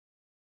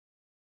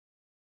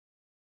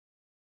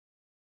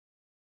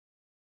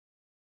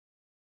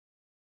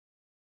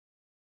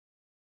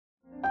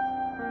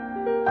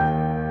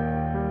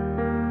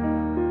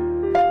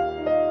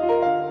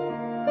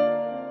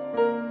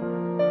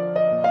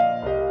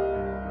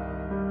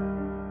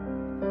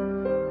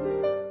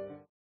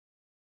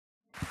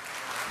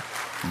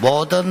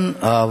모든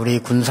우리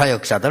군사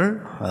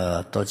역사들,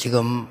 또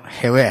지금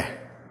해외,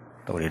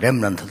 또 우리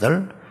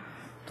렘넌트들,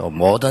 또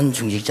모든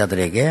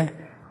중직자들에게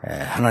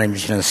하나님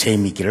주시는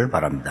셈이 있기를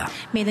바랍니다.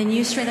 May the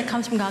new strength that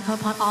comes from God come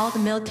upon all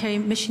the military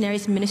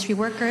missionaries and ministry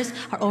workers,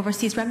 our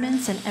overseas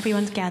remnants, and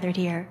everyone's gathered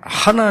here.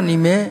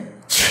 하나님의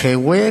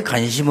최고의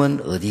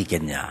관심은 어디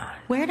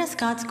있겠냐? Where does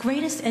God's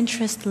greatest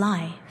interest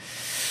lie?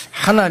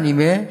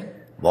 하나님의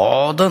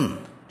모든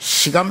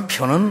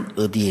시간표는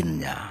어디에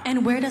있느냐?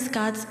 And where does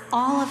God's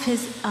all of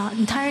his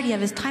entirety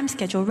of his time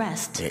schedule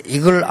rest?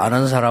 이걸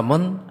아는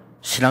사람은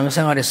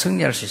신앙생활에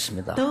승리할 수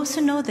있습니다. Those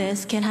who know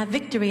this can have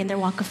victory in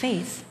their walk of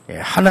faith.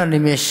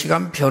 하나님의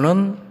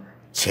시간표는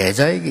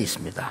제자에게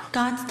있습니다.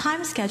 God's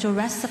time schedule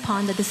rests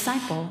upon the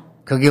disciple.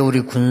 그게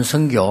우리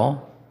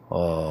군선교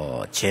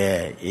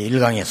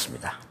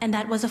제1강이었습니다. And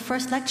that was the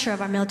first lecture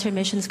of our military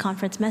missions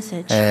conference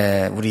message.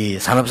 우리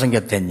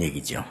산업선교 때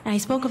얘기죠. And I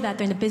spoke of that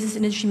during the business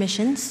industry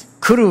missions.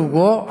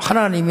 그리고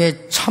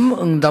하나님의 참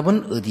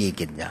응답은 어디에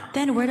있겠냐?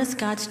 Then where does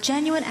God's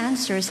genuine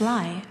answers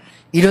lie?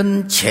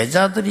 이런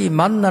제자들이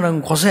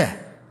만나는 곳에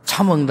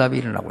참 응답이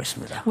일어나고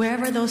있습니다.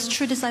 Wherever those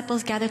true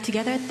disciples gather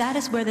together, that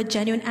is where the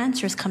genuine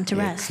answers come to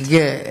rest.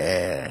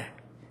 그게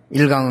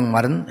 1강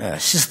말은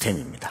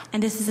시스템입니다.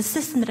 And this is the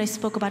system that I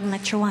spoke about in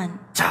lecture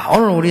 1. 자,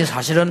 오늘 우리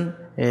사실은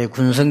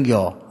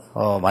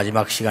군선교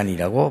마지막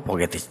시간이라고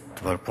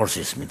볼 수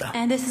있습니다.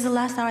 And this is the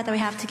last hour that we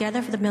have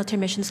together for the military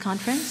missions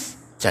conference.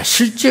 자,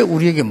 실제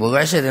우리에게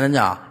뭐가 있어야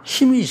되느냐?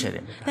 힘이 있어야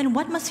됩니다. Then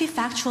what must we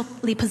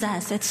factually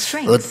possess? It's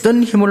strength.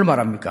 어떤 힘을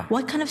말합니까?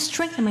 What kind of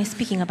strength am I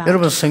speaking about?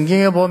 여러분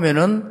성경에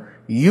보면은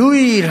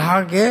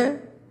유일하게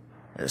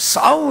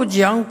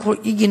싸우지 않고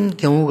이긴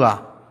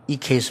경우가 이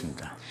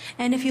케이스입니다.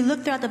 And if you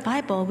look throughout the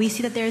Bible, we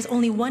see that there is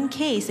only one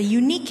case, a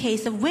unique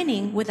case of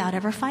winning without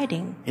ever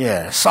fighting.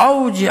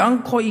 싸우지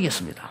않고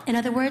이겼습니다. In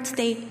other words,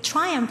 they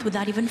triumphed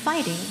without even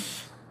fighting.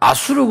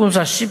 아수르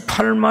군사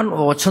 18만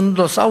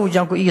 5천도 싸우지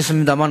않고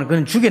이겼습니다만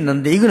그는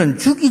죽였는데 이거는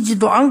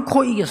죽이지도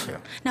않고 이겼어요.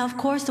 Now, of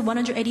course, the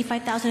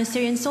 185,000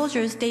 Assyrian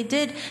soldiers, they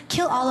did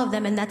kill all of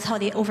them, and that's how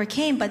they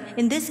overcame. But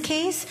in this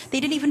case,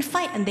 they didn't even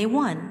fight, and they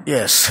won.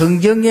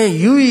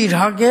 성경에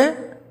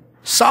유일하게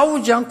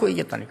싸우지 않고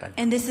이겼다니까요.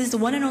 And this is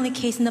the one and only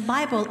case in the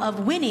Bible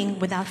of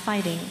winning without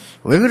fighting.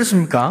 왜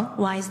그렇습니까?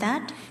 Why is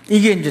that?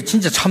 이게 이제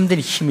진짜 참된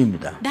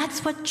힘입니다.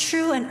 That's what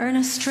true and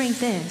earnest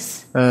strength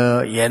is.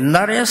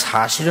 옛날에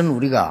사실은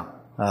우리가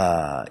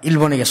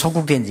일본에게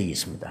속국된 적이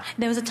있습니다.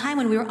 There was a time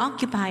when we were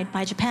occupied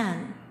by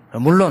Japan.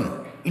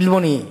 물론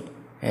일본이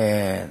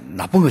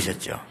나쁜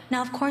것이었죠.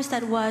 Now, of course,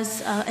 that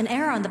was an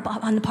error on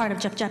the part of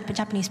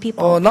Japanese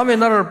people. 남의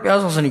나라를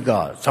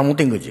빼앗았으니까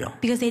잘못된 거죠.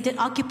 Because they did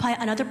occupy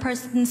another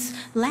person's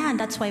land,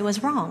 that's why it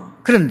was wrong.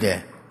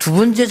 그런데 두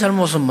번째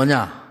잘못은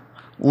뭐냐?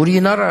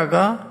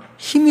 우리나라가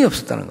힘이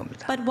없었다는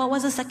겁니다. But what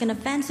was the second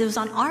offense? It was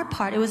on our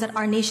part. It was that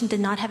our nation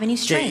did not have any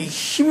strength.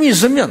 힘이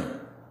있으면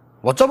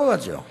못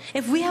잡아가죠.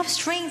 If we have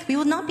strength, we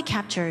will not be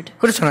captured.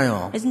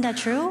 그렇잖아요. Isn't that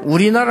true?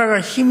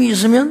 우리나라가 힘이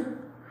있으면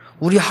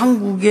우리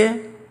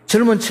한국의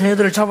젊은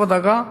처녀들을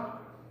잡아다가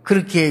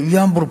그렇게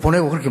위안부로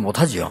보내고 그렇게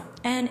못하죠.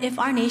 And if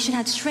our nation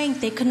had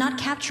strength, they could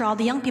not capture all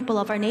the young people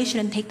of our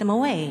nation and take them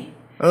away.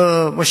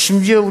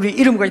 심지어 우리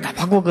이름까지 다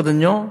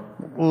바꿨거든요.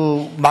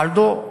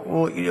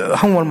 말도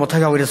한국말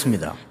못하게 하고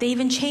이랬습니다. They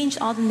even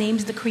changed all the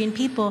names of the Korean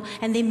people,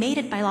 and they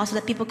made it by law so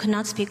that people could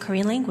not speak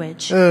Korean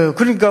language.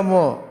 그러니까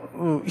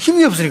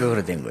힘이 없으니까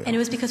그래 된 거예요. And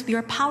it was because we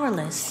were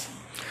powerless.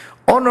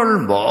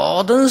 오늘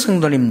모든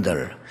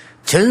성도님들,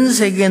 전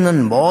세계에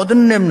있는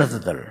모든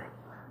렘넌트들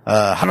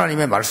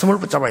하나님의 말씀을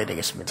붙잡아야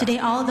되겠습니다. Today,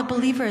 all the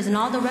believers and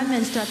all the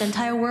remnants throughout the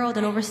entire world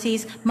and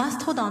overseas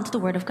must hold on to the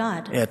Word of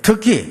God.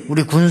 특히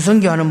우리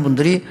군선교하는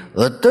분들이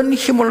어떤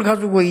힘을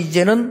가지고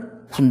이제는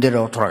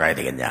군대로 돌아가야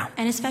되겠냐?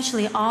 And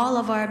especially all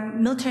of our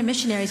military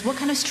missionaries, what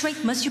kind of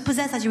strength must you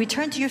possess as you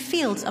return to your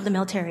fields of the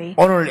military?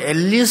 오늘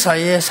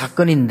엘리사의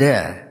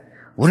사건인데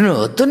우리는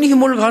어떤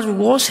힘을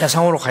가지고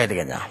세상으로 가야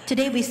되겠냐?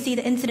 Today we see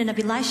the incident of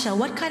Elisha.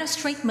 What kind of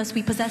strength must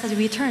we possess as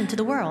we return to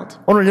the world?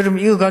 오늘 여러분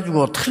이거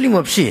가지고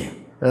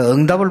틀림없이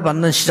응답을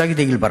받는 시작이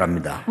되길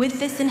바랍니다. With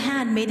this in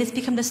hand, may this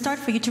become the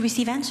start for you to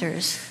receive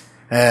answers.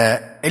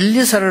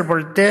 엘리사를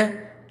볼 때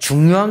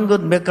중요한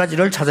것 몇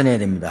가지를 찾아내야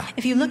됩니다.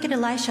 If you look at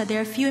Elisha,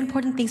 there are a few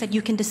important things that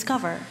you can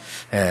discover.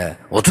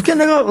 어떻게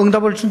내가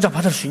응답을 진짜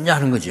받을 수 있냐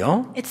하는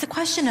거죠. It's the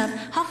question of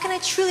how can I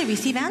truly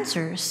receive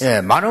answers?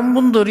 많은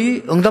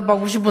분들이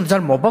응답받고 싶은데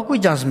잘 못 받고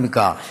있지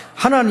않습니까?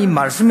 하나님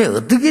말씀에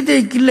어떻게 되어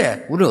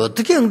있길래 우리는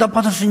어떻게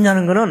응답받을 수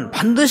있냐는 거는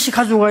반드시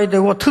가지고 가야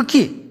되고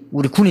특히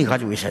우리 군이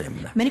가지고 있어야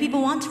됩니다. Many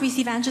people want to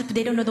receive answers, but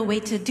they don't know the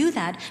way to do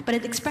that. But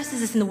it expresses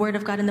this in the Word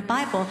of God in the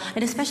Bible, and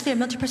especially our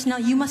military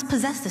personnel, you must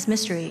possess this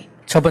mystery.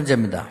 첫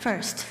번째입니다.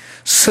 First,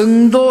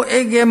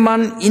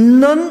 성도에게만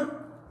있는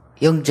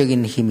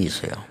영적인 힘이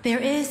있어요. there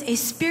is a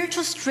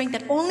spiritual strength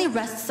that only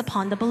rests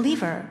upon the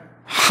believer.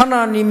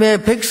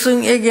 하나님의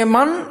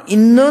백성에게만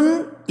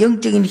있는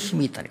영적인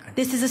힘이 있다니까요.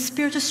 This is a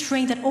spiritual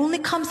strength that only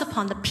comes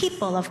upon the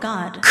people of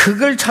God.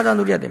 그걸 찾아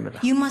누려야 됩니다.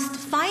 You must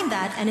find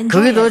that and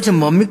enjoy 그게 it. 도대체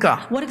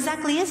뭡니까? What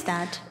exactly is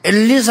that?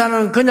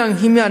 엘리사는 그냥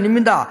힘이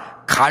아닙니다.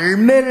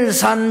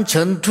 갈멜산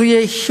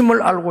전투의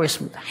힘을 알고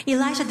있습니다.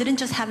 Elisha didn't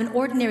just have an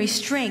ordinary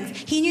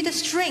strength. He knew the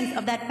strength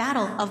of that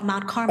battle of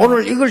Mount Carmel.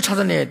 오늘 이걸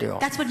찾아내야 돼요.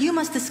 That's what you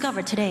must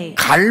discover today.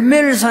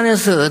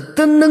 갈멜산에서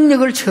어떤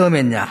능력을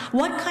체험했냐?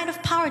 What kind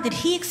of power did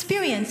he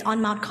experience on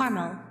Mount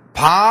Carmel?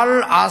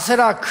 바알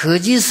아세라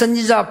거짓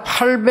선지자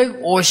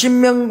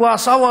 850명과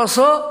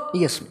싸워서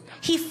이겼습니다.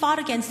 He fought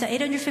against the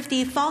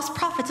 850 false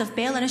prophets of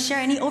Baal and Asherah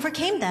and he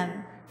overcame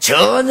them.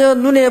 전혀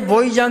눈에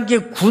보이지 않게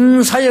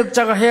군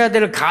사역자가 해야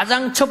될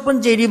가장 첫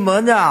번째 일이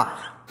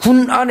뭐냐?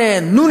 군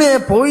안에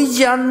눈에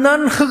보이지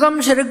않는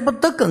흑암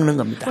세력부터 꺾는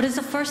겁니다. What is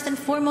the first and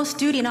foremost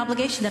duty and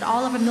obligation that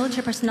all of our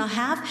military personnel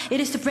have? It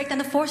is to break down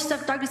the forces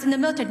of darkness in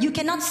the military. You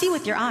cannot see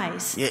with your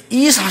eyes.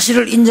 이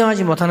사실을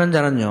인정하지 못하는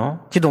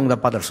자는요, 기도 응답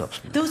받을 수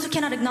없습니다. Those who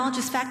cannot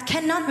acknowledge this fact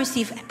cannot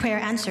receive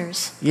prayer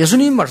answers.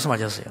 예수님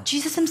말씀하셨어요.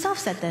 Jesus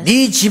himself said this.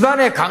 네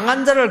집안의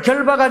강한 자를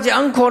결박하지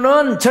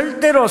않고는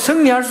절대로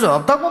승리할 수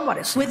없다고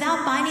말했어요.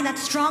 Without binding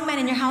that strong man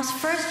in your house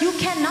first, you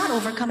cannot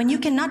overcome and you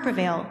cannot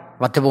prevail.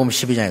 마태복음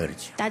 12장에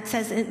그랬죠. That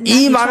says in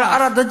이 Matthew 말을 12.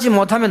 알아듣지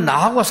못하면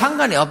나하고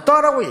상관이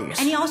없다라고 얘기했어요.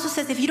 And he also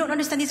says, if you don't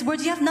understand these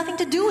words, you have nothing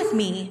to do with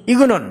me.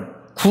 이거는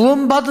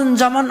구원받은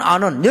자만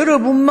아는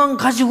여러분만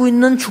가지고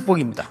있는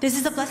축복입니다. This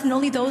is a blessing that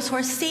only those who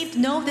are saved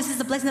know. This is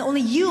a blessing that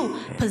only you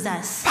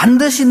possess.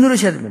 반드시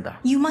누리셔야 됩니다.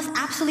 You must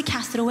absolutely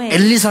cast it away.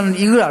 엘리사는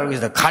이걸 알고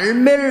있어요.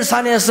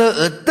 갈멜산에서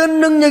어떤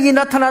능력이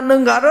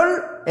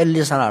나타났는가를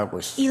엘리사는 알고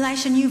있어요.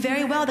 Elisha knew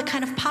very well the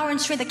kind of power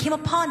and strength that came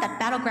upon that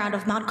battleground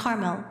of Mount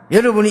Carmel.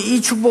 여러분이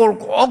이 축복을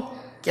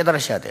꼭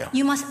깨달으셔야 돼요.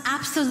 You must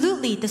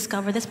absolutely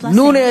discover this blessing.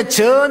 눈에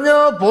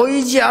전혀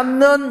보이지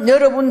않는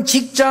여러분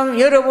직장,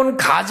 여러분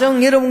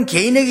가정, 여러분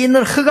개인에게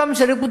있는 흑암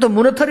세력부터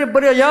무너뜨려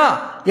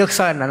버려야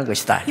역사가 나는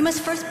것이다. You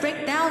must first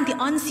break down the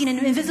unseen and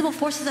invisible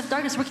forces of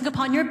darkness working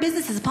upon your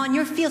businesses, upon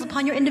your fields,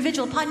 upon your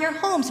individual, upon your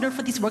homes in order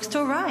for these works to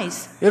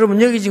arise. 여러분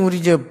여기 지금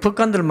우리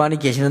법관들 많이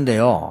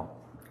계시는데요.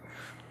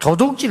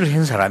 도둑질을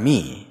한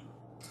사람이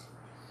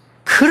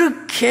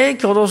그렇게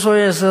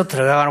교도소에서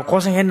들어가고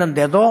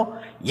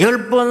고생했는데도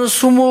 10번,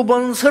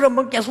 20번,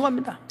 30번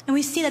계속합니다. And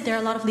we see that there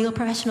are a lot of legal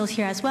professionals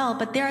here as well,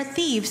 but there are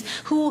thieves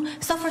who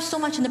suffer so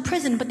much in the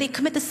prison, but they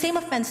commit the same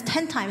offense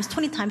 10 times,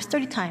 20 times,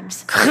 30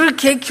 times.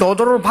 그렇게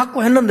교도를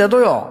받고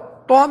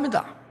했는데도요, 또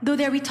합니다. Though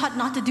they are taught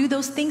not to do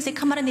those things, they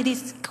come out and they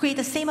create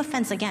the same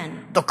offense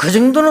again. 또 그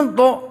정도는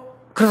또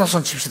그러다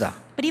손 칩시다.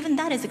 But even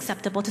that is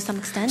acceptable to some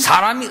extent.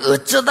 사람이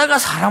어쩌다가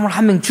사람을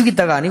한 명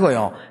죽이다가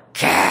아니고요.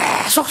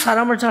 계속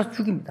사람을 잘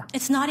죽입니다.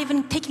 It's not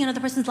even taking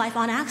another person's life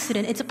on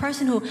accident. It's a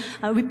person who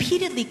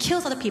repeatedly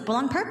kills other people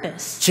on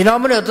purpose.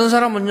 지난번에 어떤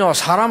사람은요,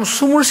 사람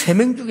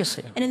 23명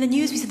죽였어요. And in the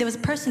news we see there was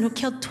a person who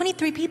killed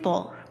 23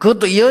 people.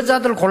 그것도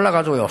여자들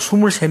골라가지고요,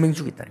 23명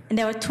죽였다. And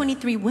there were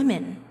 23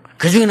 women.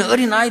 그 중에는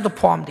어린 아이도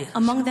포함돼요.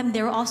 Among them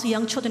there were also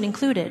young children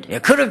included. 예,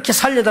 그렇게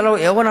살려달라고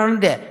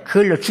애원하는데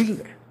그걸로 죽인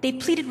거예요. They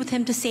pleaded with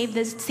him to save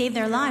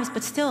their lives,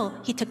 but still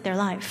he took their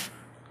life.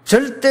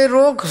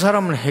 절대로 그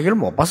사람은 해결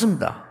못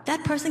받습니다.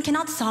 That person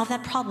cannot solve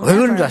that problem. 왜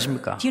그런지 ever.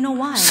 아십니까? Do you know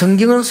why?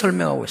 성경은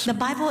설명하고 있습니다. The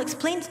Bible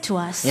explains to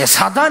us. 예,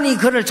 사단이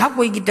그를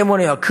잡고 있기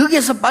때문에요.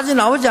 거기에서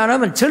빠져나오지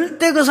않으면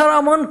절대 그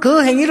사람은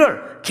그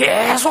행위를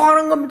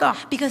계속하는 겁니다.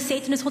 Because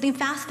Satan is holding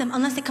fast to them.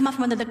 Unless they come out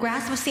from under the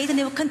grasp of Satan,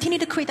 they will continue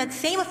to create that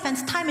same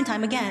offense time and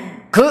time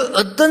again. 그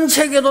어떤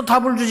책에도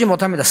답을 주지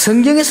못합니다.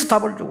 성경에서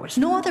답을 주고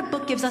있습니다. No other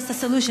book gives us the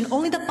solution.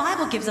 Only the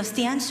Bible gives us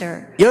the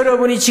answer.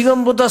 여러분이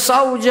지금부터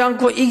싸우지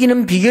않고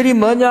이기는 비결이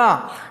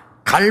뭐냐?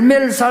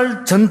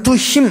 갈멜살 전투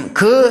힘,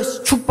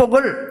 그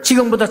축복을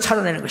지금부터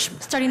찾아내는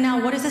것입니다. Starting now,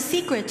 what is the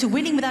secret to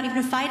winning without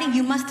even fighting?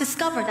 You must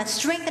discover that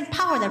strength and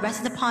power that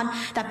rests upon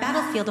that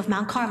battlefield of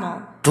Mount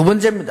Carmel. 두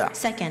번째입니다.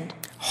 Second,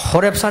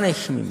 호렙산의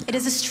힘입니다. it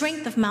is the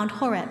strength of Mount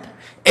Horeb.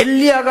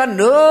 엘리야가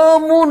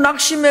너무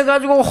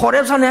낙심해가지고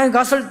호렙산에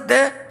갔을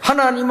때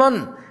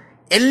하나님은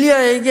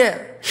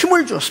엘리야에게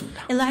힘을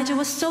주었습니다. Elijah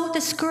was so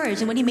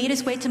discouraged, and when he made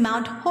his way to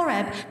Mount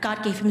Horeb,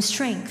 God gave him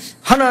strength.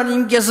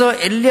 하나님께서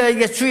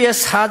엘리야에게 주의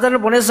사자를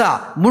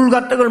보내사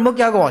물과 떡을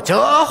먹게 하고 저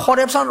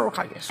호렙산으로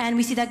가게 했습니다. And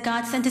we see that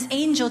God sent his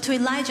angel to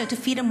Elijah to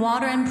feed him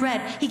water and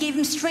bread. He gave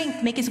him strength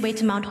to make his way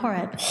to Mount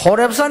Horeb.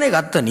 호렙산에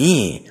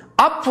갔더니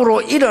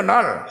앞으로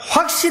일어날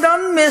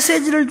확실한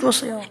메시지를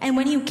줬어요. And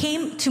when he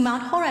came to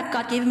Mount Horeb,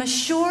 God gave him a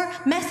sure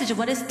message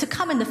of what is to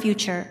come in the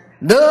future.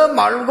 너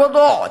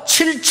말고도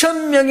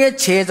 7,000명의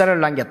제자를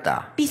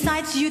남겼다.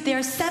 Besides you, there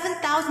are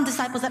 7,000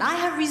 disciples that I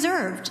have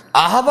reserved.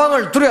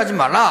 아하방을 두려워하지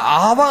말라.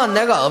 아하방은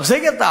내가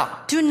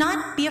없애겠다. Do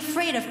not be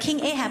afraid of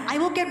King Ahab. I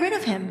will get rid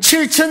of him.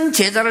 7,000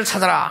 제자를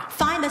찾아라.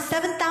 Find the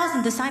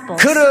 7,000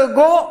 disciples.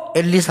 그러고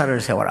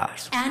엘리사를 세워라.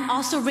 And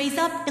also raise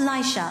up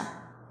Elisha.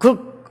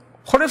 그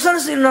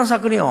호렙산에서 일어난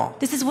사건이요.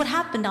 This is what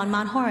happened on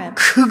Mount Horeb.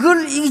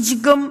 그걸 이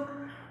지금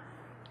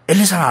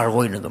엘리사는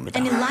알고 있는 겁니다.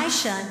 And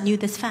Elisha knew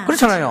this fact.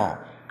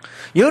 그렇잖아요.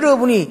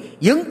 여러분이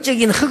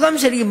영적인 흑암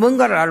세력이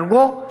뭔가를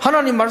알고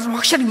하나님 말씀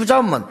확실히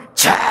붙잡으면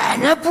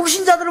전혀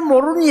불신자들은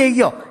모르는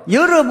얘기요.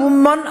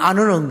 여러분만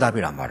아는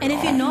응답이란 And if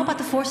you 말이에요. know about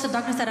the forces of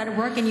darkness that are at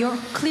work and you're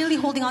clearly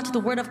holding on to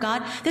the word of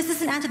God, this is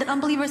an answer that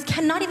unbelievers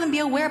cannot even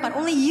be aware about.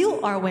 Only you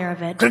are aware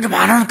of it. 그렇게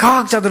많은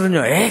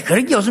과학자들은요.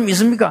 그렇게 요즘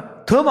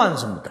있습니까? 더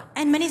많습니다.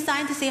 And many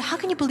scientists say, how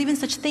can you believe in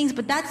such things?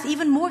 But that's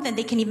even more than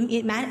they can even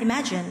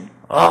imagine.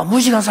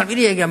 무식한 사람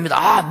이렇게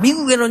얘기합니다.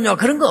 미국에는요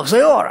그런 거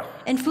없어요.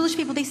 And foolish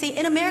people, they say,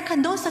 in America,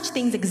 no such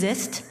things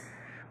exist.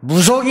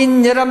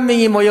 무속인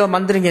 11명이 모여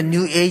만드는 게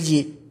뉴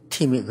에이지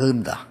팀이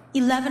그겁니다.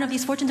 11 of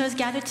these fortune tellers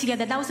gathered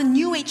together. That was a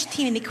New Age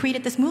team, and they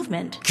created this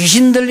movement.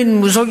 귀신 들린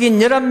무속인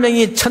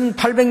 11명이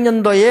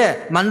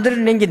 1800년도에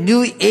만들어낸 게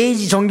뉴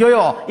에이지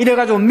종교요.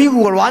 이래가지고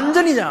미국을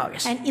완전히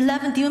장악했어요. And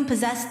 11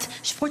 demon-possessed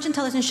fortune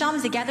tellers and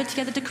shamans, they gathered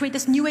together to create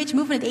this New Age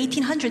movement in the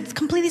 1800s.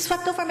 Completely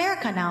swept over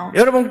America now.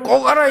 여러분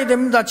꼭 알아야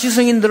됩니다.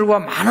 지성인들과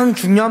많은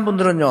중요한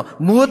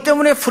분들은요. 무엇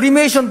때문에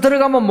프리메이션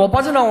들어가면 못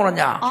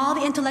빠져나오느냐. All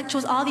the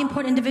intellectuals, all the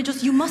important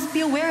individuals, you must be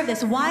aware of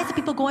this. Why do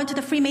people go into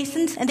the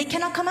Freemasons and they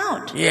cannot come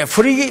out?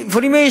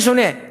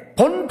 프리메이션의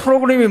본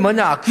프로그램이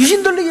뭐냐?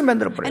 귀신 들리게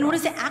만들어버려요. And what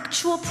is the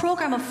actual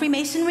program of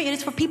Freemasonry? It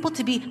is for people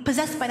to be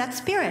possessed by that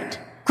spirit.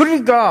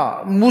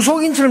 그러니까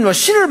무속인처럼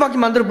신을 받게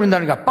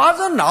만들어버린다니까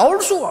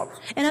빠져나올 수가 없어요.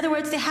 In other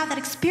words, they have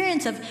that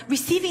experience of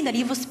receiving that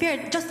evil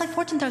spirit, just like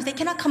fortune tellers. They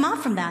cannot come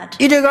out from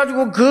that.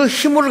 이래가지고 그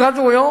힘을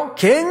가지고요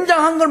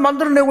굉장한 걸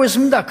만들어내고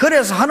있습니다.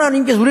 그래서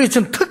하나님께서 우리에게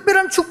준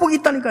특별한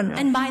축복이 있다니까요.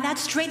 And by that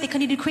strength, they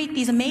continue to create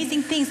these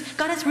amazing things.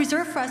 God has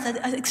reserved for us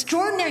an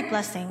extraordinary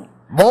blessing.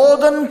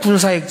 모든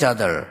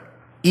군사역자들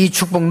이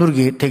축복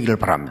누리게 되기를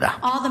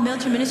바랍니다. All the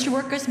military ministry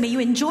workers, may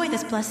you enjoy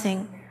this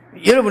blessing.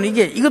 여러분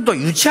이것도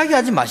유치하게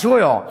하지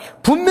마시고요.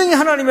 분명히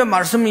하나님의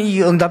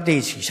말씀이 응답되기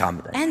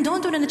시작합니다. And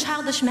don't do it in a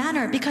childish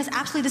manner, because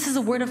absolutely this is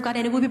the word of God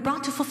and it will be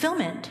brought to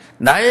fulfillment.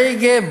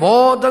 나에게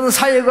모든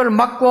사역을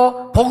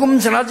맡고 복음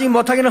전하지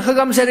못하기는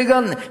흑암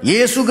세력은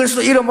예수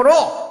그리스도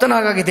이름으로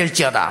떠나가게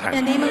될지어다.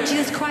 In the name of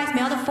Jesus Christ,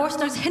 may all the force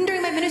that is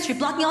hindering my ministry,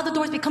 blocking all the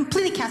doors, be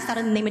completely cast out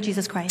in the name of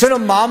Jesus Christ.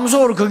 저는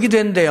마음속으로 그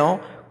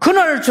기도했는데요.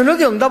 그날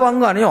저녁에 응답한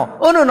거 아니에요.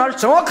 어느 날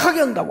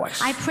정확하게 응답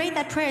왔어요. I prayed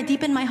that prayer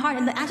deep in my heart,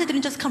 and the answer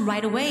didn't just come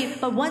right away,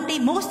 but one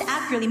day, most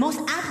aptly,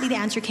 the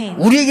answer came.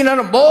 우리에게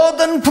나는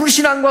모든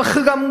불신앙과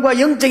흑암과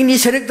영적인 이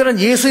세력들은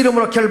예수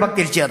이름으로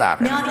결박될지어다.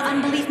 May all the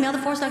unbelief, may all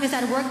the force that is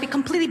at work be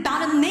completely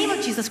bound in the name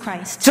of Jesus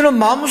Christ. 저는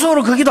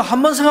마음속으로 그 기도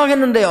한 번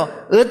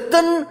생각했는데요.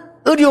 어떤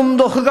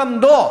어려움도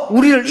흑암도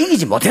우리를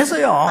이기지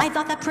못했어요. I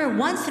thought that prayer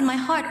once in my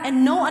heart,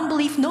 and no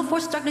unbelief, no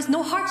force of darkness,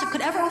 no hardship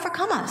could ever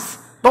overcome us.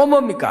 또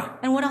뭡니까?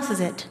 And what else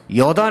is it?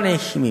 요단의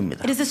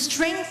힘입니다. It is the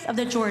strength of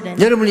the Jordan.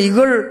 여러분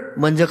이걸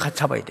먼저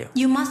갖잡아야 돼요.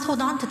 You must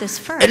hold on to this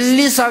first.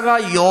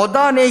 엘리사가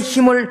요단의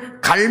힘을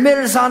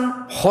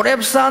갈멜산,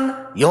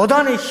 호렙산,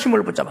 요단의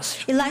힘을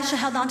붙잡았어요. Elisha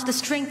held on to the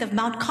strength of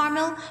Mount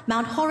Carmel,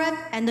 Mount Horeb,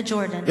 and the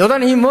Jordan.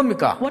 요단의 힘이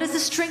뭡니까? What is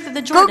the strength of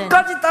the Jordan?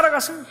 끝까지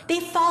따라갔습니다.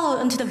 They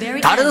followed unto the very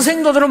다른 end.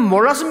 생도들은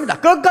몰랐습니다.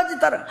 끝까지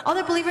따라.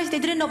 Other believers,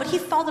 they didn't know, but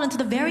he followed unto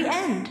the very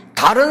end.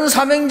 다른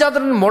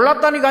사명자들은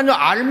몰랐다니까요.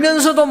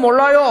 알면서도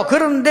몰라요.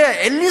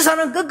 그런데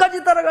엘리사는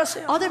끝까지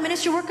따라갔어요. Other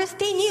ministry workers,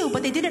 they knew,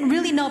 but they didn't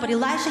really know. But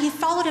Elisha, he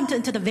followed him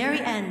into the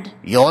very end.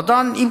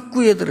 요단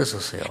입구에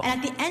들어섰어요. And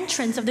at the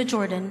entrance of the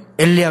Jordan,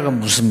 엘리야가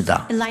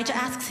묻습니다. Elijah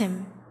asks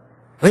him,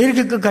 왜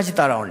이렇게 끝까지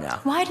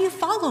따라오냐? why do you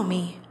follow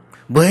me?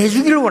 뭐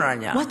해주기를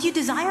원하냐? What do you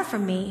desire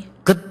from me?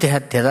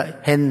 그때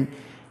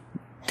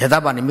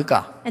대답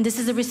아닙니까? And this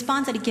is the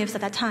response that he gives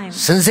at that time.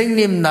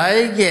 선생님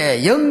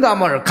나에게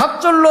영감을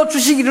갑절로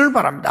주시기를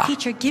바랍니다.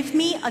 Teacher, give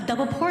me a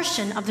double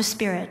portion of the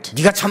Spirit.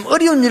 네가 참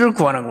어려운 일을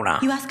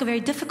구하는구나. You ask a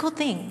very difficult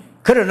thing,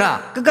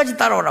 그러나 끝까지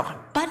따라오라고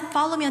합니다. but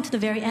follow me unto the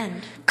very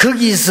end.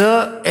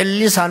 거기서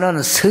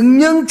엘리사는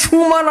성령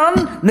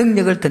충만한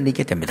능력을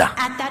덧입게 됩니다.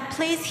 At that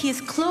place, he is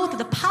clothed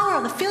with the power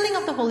of the filling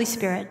of the Holy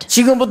Spirit.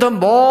 지금부터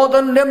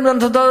모든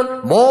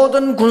렘넌트들,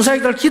 모든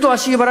군사역들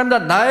기도하시기 바랍니다.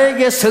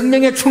 나에게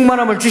성령의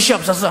충만함을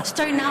주시옵소서.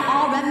 Starting now,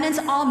 all remnants,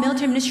 all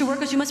military ministry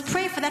workers, you must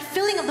pray for that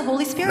filling of the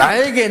Holy Spirit.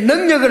 나에게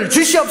능력을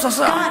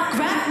주시옵소서. God,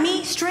 grant me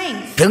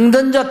strength.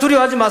 병든 자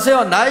두려워하지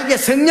마세요. 나에게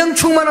성령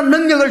충만한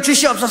능력을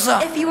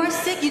주시옵소서. If you are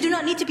sick, you do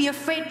not need to be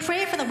afraid.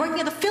 Pray for the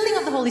working of the filling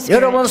of the Holy Spirit.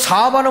 여러분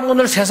사업하는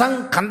분들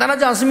세상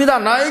간단하지 않습니다.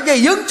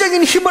 나에게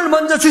영적인 힘을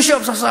먼저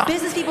주시옵소서.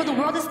 Business people, the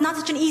world is not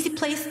such an easy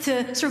place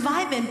to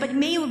survive in, but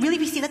may you really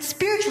receive that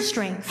spiritual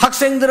strength.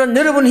 학생들은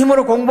여러분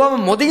힘으로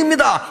공부하면 못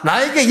이깁니다.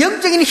 나에게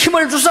영적인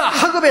힘을 주사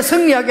학업에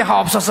승리하게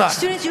하옵소서.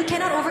 Students, you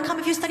cannot overcome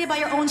if you study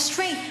by your own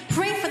strength.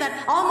 Pray for that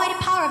almighty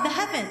power of the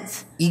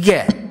heavens.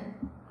 이게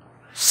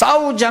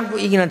싸우지 않고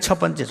이기는 첫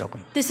번째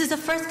조건. This is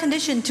the first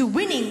condition to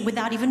winning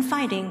without even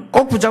fighting.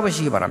 꼭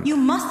붙잡으시기 바랍니다.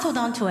 You must hold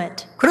on to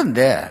it.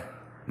 그런데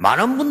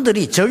많은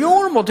분들이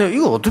적용을 못해요.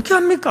 이거 어떻게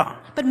합니까?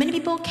 But many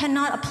people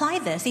cannot apply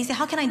this. They say,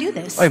 how can I do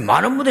this? 아니,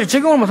 많은 분들이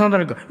적용을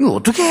못한다니까 이거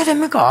어떻게 해야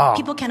됩니까?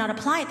 People cannot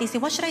apply it. They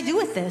say, what should I do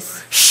with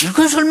this?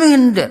 실컷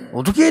설명했는데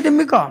어떻게 해야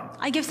됩니까?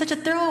 I give such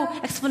a thorough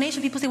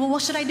explanation. People say, well,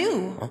 what should I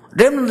do?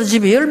 렘넌트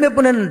집에 열 몇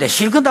번 했는데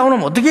실컷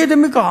나오면 어떻게 해야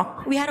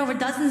됩니까? We had over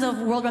dozens of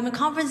World Remnant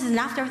conferences, and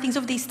after everything's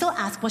over, they still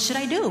ask, what should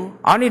I do?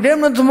 아니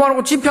렘넌트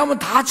모아놓고 집회하면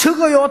다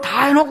적어요.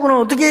 다 해놓고는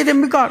어떻게 해야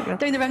됩니까?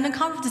 During the Remnant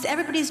conferences,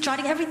 everybody's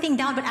jotting everything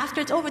down, but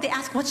after it's over, they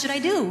ask, what should I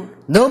do?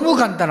 너무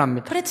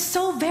간단합니다. But it's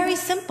so very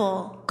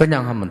simple.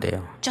 그냥 하면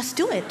돼요. Just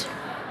do it.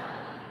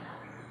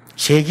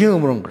 제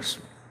경험으로는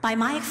그렇습니다. By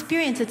my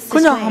experience, it's this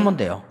그냥 way. 하면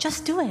돼요.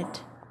 Just do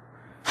it.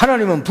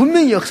 하나님은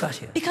분명히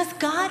역사하세요. Because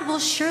God will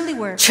surely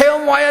work.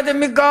 체험 와야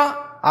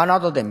됩니까? 안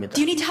와도 됩니다.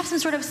 Do you need to have some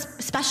sort of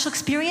special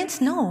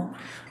experience? No.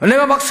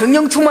 내가 막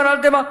성령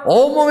충만할 때 막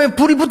온몸에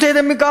불이 붙어야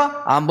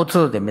됩니까? 안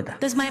붙어도 됩니다.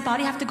 Does my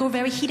body have to go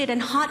very heated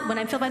and hot when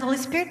I'm filled by the Holy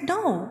Spirit?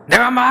 No.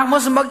 내가 막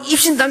무슨 막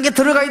입신 단계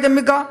들어가야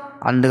됩니까?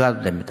 안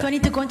들어가도 됩니다. Do I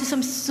need to go into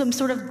some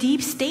sort of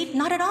deep state?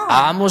 Not at all.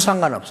 아무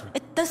상관없습니다.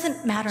 It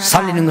doesn't matter at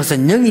살리는 all.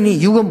 것은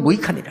영이니 육은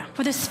무익하니라.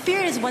 For the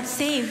Spirit is what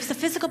saves. The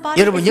physical body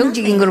여러분 is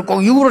영적인 nothing. 것을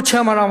꼭 육으로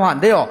체험하려면 안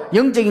돼요.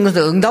 영적인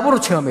것을 응답으로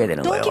체험해야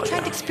되는 Don't 거예요. keep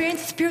trying to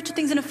experience spiritual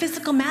things in a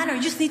physical manner.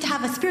 You just need to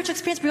have a spiritual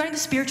experience regarding the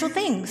spiritual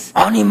things.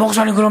 아니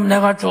목사님 그럼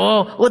내가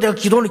어디가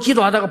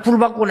기도하다가 불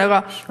받고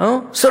내가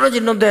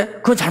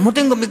쓰러지는데 그건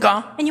잘못된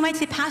겁니까? And you might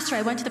say, Pastor,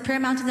 I went to the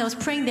prayer mountains, I was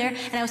praying there,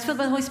 and I was filled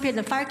by the Holy Spirit,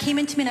 and the fire came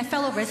into me, and I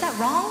fell over. Is that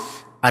wrong?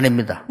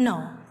 아닙니다.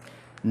 No.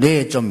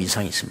 뇌에 좀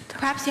이상이 있습니다.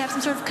 Perhaps you have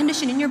some sort of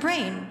condition in your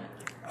brain.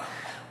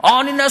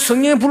 아니 나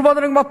성령의 불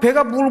받으니까 막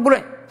배가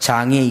부글부글해.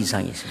 장애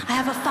이상이 있습니다. I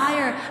have a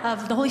fire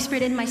of the Holy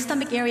Spirit in my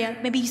stomach area.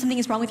 Maybe something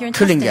is wrong with your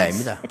틀린 게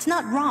intestines. 아닙니다. It's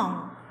not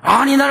wrong.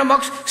 아니 나는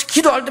막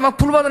기도할 때 막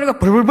불 받으니까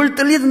벌벌벌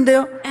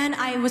떨리던데요. And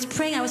I was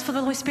praying, I was filled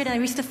with the Holy Spirit, and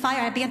I reached the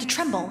fire, I began to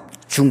tremble.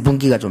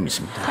 중풍기가 좀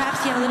있습니다.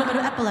 Perhaps you have a little bit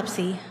of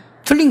epilepsy.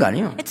 틀린 거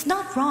아니에요. It's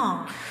not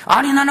wrong.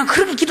 아니 나는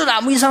그렇게 기도도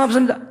아무 이상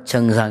없습니다.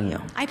 정상이요.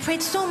 I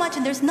prayed so much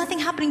and there's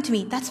nothing happening to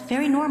me. That's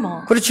very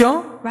normal.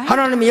 그렇죠? Right?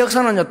 하나님의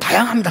역사는요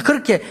다양합니다.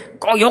 그렇게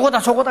꼭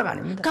요거다 저거다가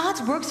아닙니다.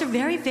 God's works are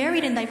very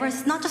varied and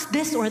diverse. It's not just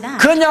this or that.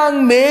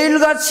 그냥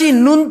매일같이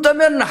눈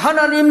뜨면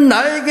하나님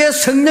나에게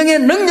성령의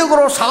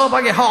능력으로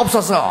사업하게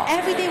하옵소서.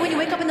 Every day when you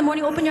wake up in the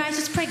morning, open your eyes,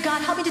 just pray, God,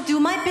 help me to do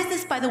my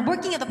business by the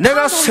working of the power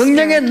내가 of the Holy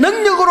성령의 Spirit.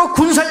 능력으로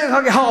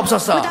군사역하게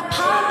하옵소서. With the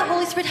power of the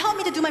Holy Spirit, help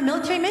me to do my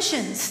military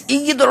missions.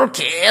 이 기도를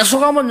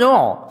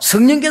계속하면요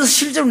성령께서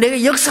실제로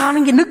내가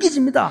역사하는 게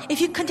느껴집니다.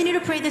 If you continue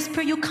to pray this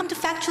prayer, you'll come to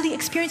factually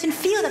experience and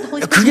feel that the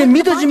Holy Spirit 그게 is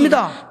working upon you.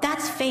 믿어집니다.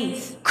 That's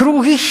faith. 그리고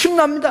그게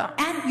힘납니다.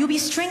 And you'll be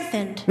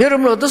strengthened.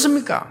 여러분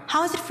어떻습니까?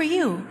 How is it for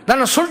you?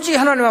 나는 솔직히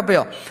하나님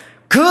앞에요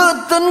그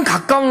어떤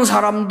가까운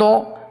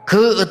사람도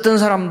그 어떤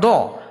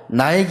사람도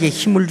나에게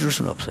힘을 줄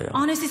수는 없어요.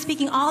 Honestly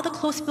speaking, all the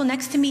close people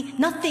next to me,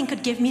 nothing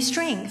could give me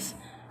strength.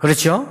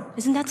 그렇죠?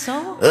 Isn't that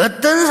so?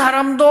 어떤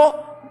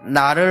사람도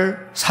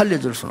나를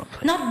살려줄 수는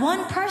없어요. Not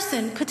one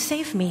person could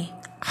save me.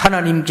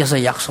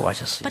 하나님께서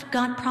약속하셨어요. But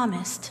God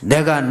promised,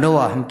 내가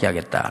너와 함께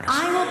하겠다.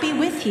 I will be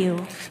with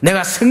you.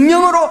 내가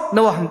성령으로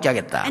너와 함께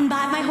하겠다. And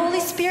by my Holy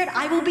Spirit,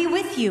 I will be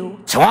with you.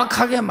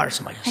 정확하게 And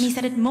말씀하셨어요. He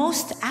said it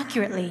most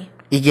accurately.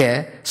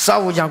 이게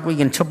싸우지 않고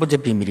이기는 첫 번째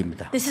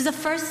비밀입니다. This is the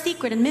first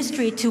secret and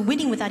mystery to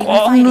winning without even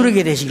꼭 fighting.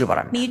 누리게 되시길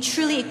바랍니다. May you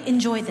truly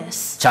enjoy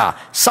this. 자,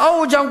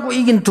 싸우지 않고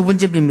이긴 두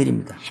번째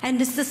비밀입니다. And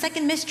this is the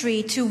second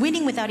mystery to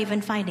winning without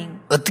even fighting.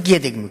 어떻게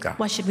해야 됩니까?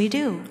 What should we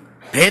do?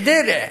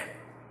 베델에,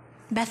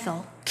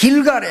 Bethel,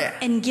 길갈에,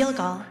 in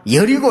Gilgal,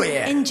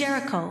 여리고에 in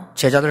Jericho.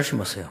 제자들을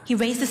심었어요. He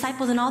raised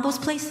disciples in all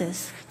those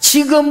places.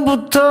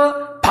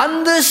 지금부터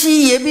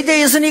반드시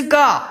예비되어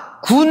있으니까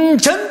군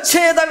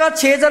전체에다가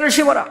제자를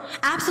심어라.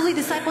 Absolutely,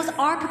 disciples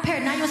are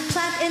prepared. Now you must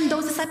plant in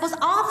those disciples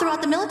all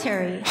throughout the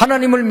military.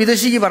 하나님을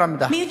믿으시기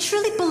바랍니다. May you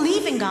truly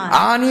believe in God.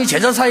 아니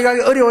제자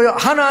사이가 어려워요.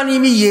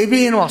 하나님이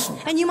예비해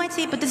놓았습니다. And you might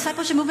say, but the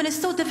discipleship movement is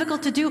so difficult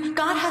to do.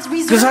 God has 그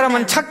reserved 사람은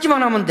them.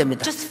 찾기만 하면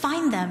됩니다. Just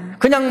find them.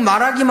 그냥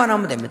말하기만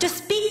하면 됩니다.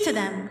 Just speak to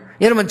them.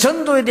 여러분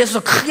전도에 대해서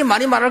크게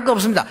많이 말할 거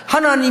없습니다.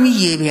 하나님이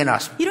예비해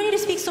놨습니다. You don't need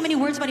to speak so many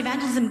words about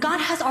evangelism.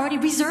 God has already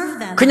reserved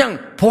them. 그냥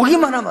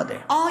보기만 하면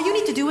돼요. All you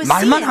need to do is see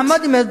말만 it.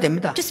 한마디면 해도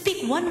됩니다. Just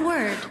speak one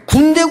word.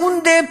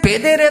 군데군데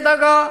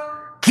베델에다가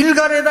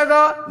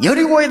길갈에다가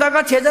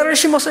여리고에다가 제자를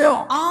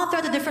심었어요. All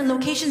throughout the different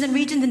locations and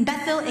regions in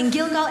Bethel, in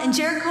Gilgal, in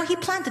Jericho, he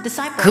planted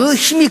disciples. 그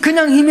힘이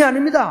그냥 힘이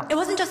아닙니다. It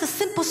wasn't just a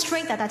simple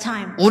strength at that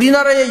time.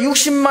 우리나라에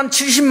 60만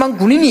 70만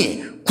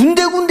군인이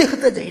군데군데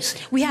흩어져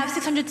있어요. We have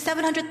 600,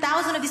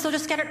 700,000 of these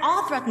soldiers scattered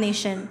all throughout the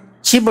nation.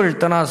 집을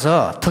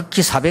떠나서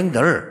특히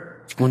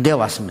사병들 군대에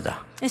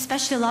왔습니다.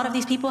 Especially a lot of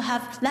these people have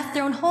left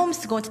their own homes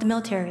to go into the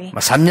military.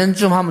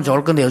 3년쯤 하면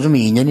좋을 건데 요즘은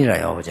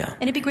 2년이라요. 그죠?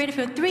 And it'd be great if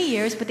it were 3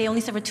 years, but they only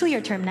serve a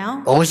 2-year term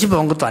now. 오고 싶어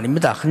온 것도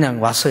아닙니다. 그냥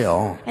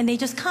왔어요. And they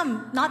just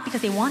come, not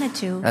because they wanted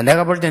to.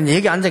 내가 볼 때는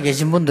여기 앉아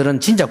계신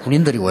분들은 진짜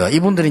군인들이고요.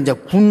 이분들이 이제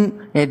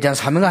군에 대한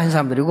사명을 한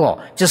사람들이고,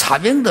 저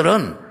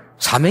사병들은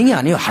사명이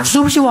아니에요. 할 수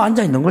없이 와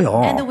앉아 있는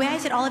거요. And the way I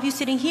said, all of you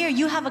sitting here,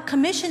 you have a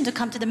commission to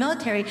come to the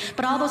military,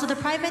 but all those other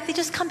private, they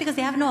just come because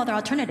they have no other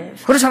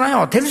alternative.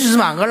 그렇잖아요. 될 수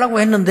있으면 안 가려고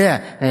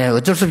했는데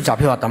어쩔 수 없이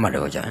잡혀왔단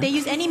말이에요. 그죠? They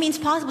use any means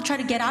possible to try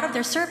to get out of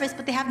their service,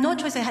 but they have no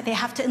choice. They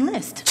have to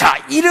enlist.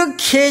 자,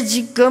 이렇게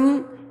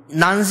지금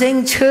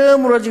난생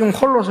처음으로 지금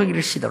홀로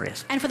서기를 시도를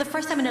했어요. And for the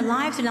first time in their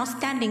lives, they're now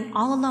standing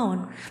all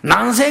alone.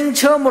 난생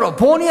처음으로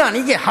본의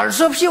아니게 할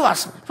수 없이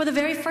왔습니다. For the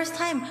very first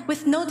time,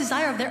 with no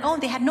desire of their own,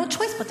 they had no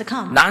choice but to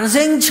come.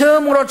 난생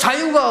처음으로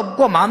자유가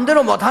없고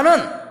마음대로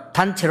못하는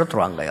단체로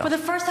들어간 거예요. For the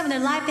first time in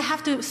their life, they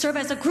have to serve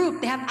as a group.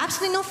 They have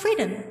absolutely no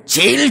freedom.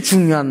 제일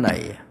중요한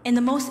나이예요. In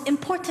the most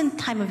important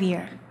time of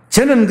year.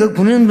 저는 그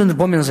군인분들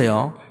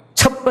보면서요.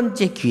 첫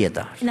번째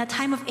기회다. In that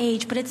time of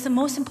age, but it's the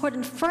most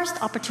important first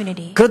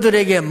opportunity.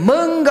 그들에게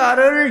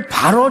뭔가를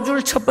바로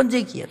줄 첫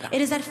번째 기회다.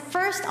 It is that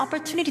first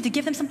opportunity to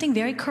give them something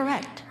very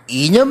correct.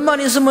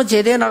 2년만 있으면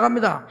제대에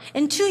나갑니다.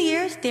 In 2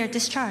 years, they are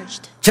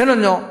discharged.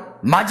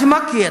 저는요,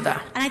 마지막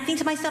기회다. And I think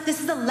to myself, this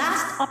is the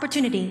last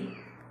opportunity.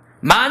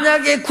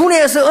 만약에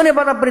군에서 은혜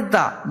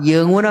받아버렸다,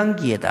 영원한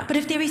기회다. But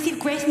if they receive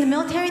grace in the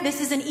military,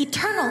 this is an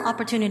eternal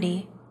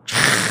opportunity.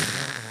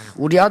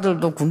 우리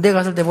아들도 군대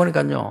갔을 때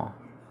보니까요.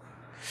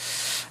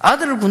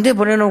 아들을 군대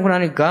보내놓고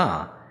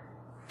나니까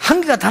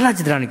한계가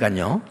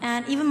달라지더라니까요.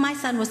 And even my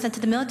son was sent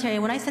to the military.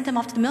 When I sent him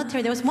off to the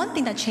military, there was one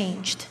thing that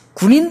changed.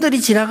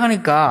 군인들이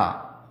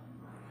지나가니까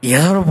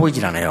예사로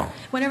보이질 않아요.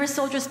 Whenever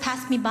soldiers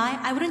passed me by,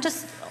 I wouldn't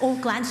just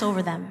glance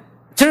over them.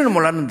 저는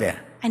몰랐는데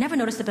I never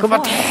noticed it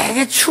그막 before.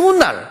 되게 추운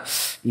날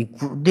이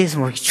군대에서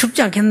뭐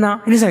춥지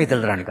않겠나 이런 생각이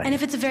들더라니까요. And if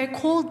it's a very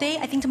cold day,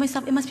 I think to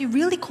myself, it must be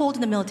really cold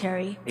in the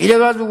military.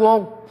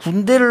 이래가지고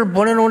군대를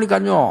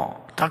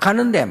보내놓으니까요. 다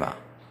가는데 막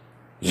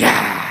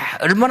이야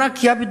얼마나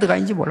기압이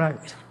들어가는지 몰라요.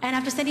 And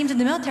after sending him to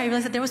the military, I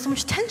realized that there was so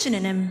much tension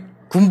in him.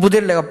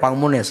 군부대를 내가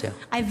방문했어요.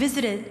 I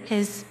visited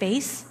his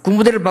base.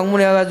 군부대를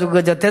방문해가지고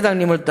그 저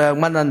대장님을 딱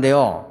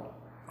만났는데요.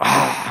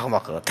 하고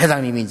막 그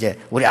대장님이 이제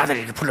우리 아들을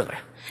이렇게 불러가요.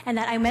 And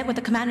that I met with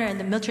the commander in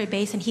the military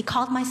base, and he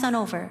called my son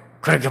over.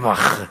 그렇게 막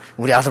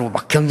우리 아들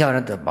막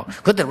경장하는데 막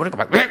그때 보니까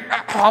막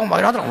하고 막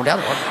이러더라고 우리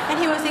아들. And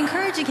he was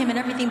encouraging him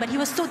and everything, but he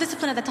was so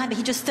disciplined at the time that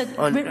he just stood,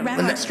 ran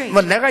right straight.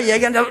 뭐 내가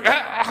얘기한다고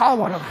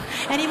하고 말하고.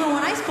 And even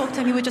when I spoke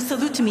to him, he would just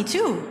salute to me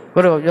too.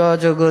 그리고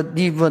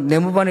네 뭐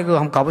내무반에 그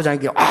한번 가보자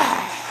이게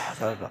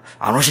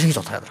안 오시는 게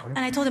좋다 하더라고요.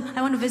 And I told him,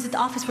 I want to visit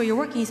the office where you're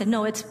working. He said,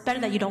 no, it's better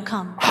that you don't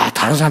come.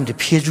 다른 사람들이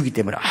피해주기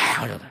때문에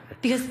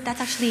Because that's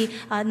actually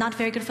not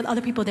very good for the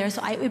other people there, so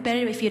it's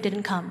better if you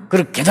didn't come.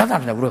 그래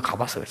괜찮답니다. 우리가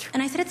가봤어요.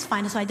 And I said, it's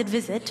fine, so I did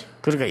visit.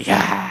 그러니까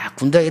야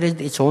군대 이런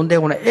데 좋은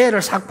데구나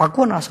애를 싹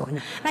바꿔놔서 그냥.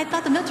 And I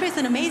thought the military is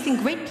an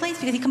amazing, great place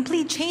because he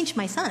completely changed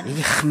my son.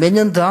 이게 몇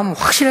년 더 하면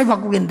확실하게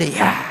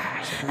바꾸겠는데 야.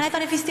 And I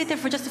thought if he stayed there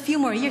for just a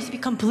few more years, he'd be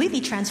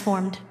completely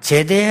transformed.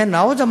 제대에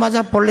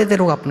나오자마자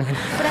본래대로 가보는 거예요.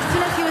 But as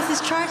soon as he was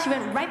discharged, he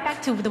went right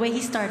back to the way he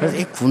started. 그래서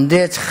이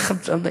군대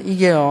참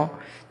이게요.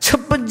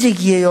 첫 번째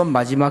기회요,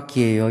 마지막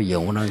기회요,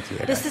 영원한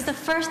기회라. This is the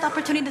first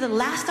opportunity, the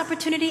last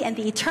opportunity, and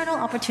the eternal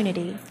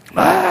opportunity.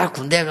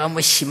 군대가 뭐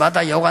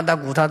심하다, 욕한다,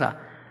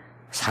 굿하다.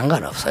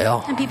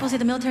 상관없어요. And people say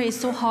the military is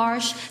so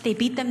harsh, they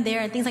beat them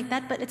there and things like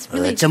that, but it's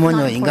really not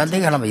어쩌면요, important. 인간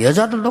되게 하려면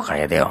여자들도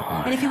가야 돼요.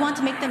 And if you want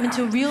to make them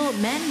into real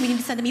men, we need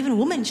to send them, even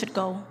women should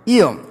go.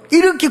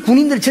 이렇게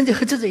군인들이 전체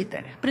흩어져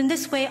있다네. But in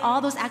this way,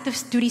 all those active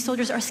duty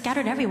soldiers are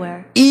scattered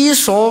everywhere. 이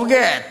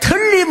속에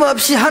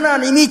틀림없이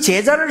하나님이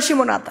제자를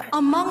심어놨다.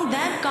 Among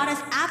them, God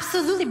has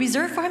absolutely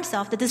reserved for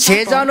himself the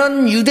disciple.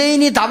 제자는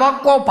유대인이 다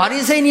막고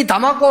바리새인이 다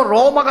막고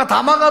로마가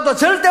다 막아도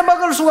절대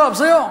막을 수가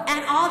없어요.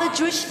 And all the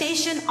Jewish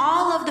nation,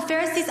 all of the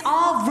Pharisees,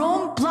 all of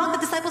Rome blocked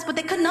the disciples, but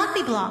they could not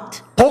be blocked.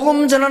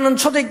 복음 전하는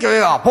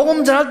초대교회가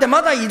복음 전할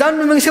때마다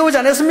이단 유명 세우지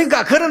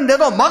않았습니까?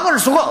 그런데도 막을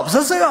수가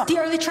없었어요. The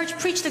early church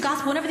preached the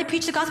gospel. Whenever they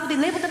preached the gospel, they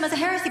labeled them as a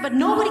heresy, but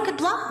nobody could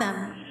block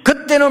them.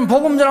 그때는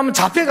복음 전하면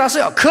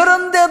잡혀갔어요.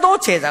 그런데도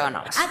제자가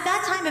나왔어요. At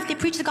that time, if they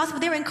preached the gospel,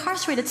 they were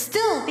incarcerated.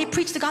 Still, they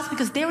preached the gospel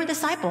because they were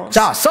disciples.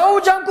 자,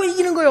 싸우지 않고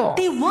이기는 거요.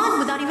 They won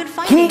without even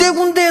fighting.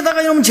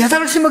 군데군데에다가 이런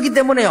제자를 심었기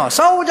때문에요.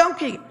 싸우지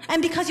않고 이기. And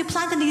because you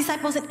planted the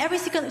disciples in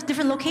every single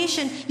different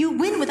location, you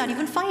win without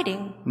even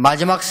fighting.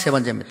 마지막 세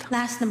번째입니다.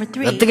 Last number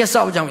 3. 어떻게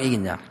싸우지 않고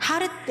이기냐?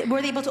 Were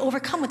they able to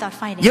overcome without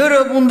fighting?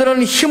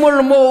 여러분들은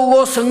힘을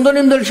모으고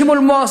성도님들 힘을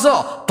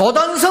모아서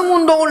도단성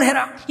운동을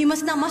해라. You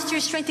must now muster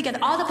your strength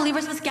together. All the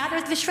believers must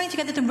gather their strength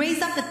together to raise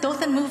up the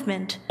Dothan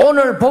movement.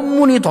 오늘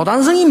본문이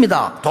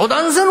도단성입니다.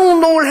 도단성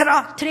운동을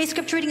해라. Today's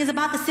scripture reading is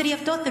about the city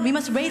of Dothan. We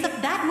must raise up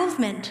that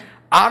movement.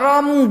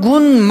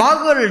 아람군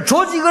막을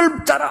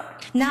조직을 짜라.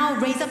 Now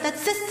raise up that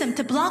system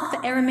to block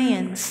the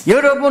Arameans.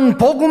 여러분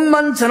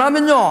복음만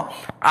전하면요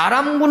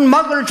아람군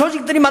막을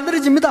조직들이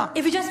만들어집니다.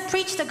 If you just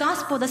preach the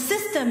gospel, the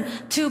system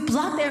to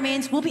block the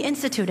Arameans will be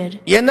instituted.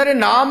 옛날에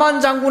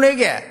나만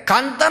장군에게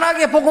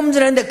간단하게 복음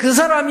전했는데 그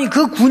사람이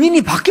그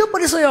군인이 바뀌어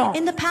버렸어요.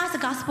 In the past,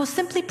 the gospel was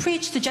simply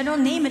preached to General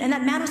Naaman, and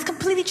that man was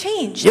completely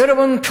changed.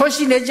 여러분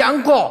표시 내지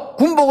않고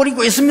군복을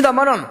입고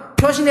있습니다만은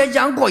표시내지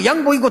않고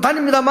양복 입고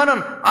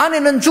다닙니다만은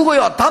안에는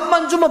죽어요.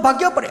 답만 주면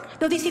바뀌어버려요.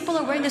 Though these people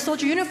are wearing the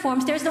soldier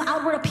uniforms, there's no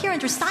outward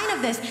appearance or sign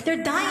of this.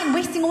 They're dying and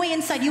wasting away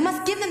inside. You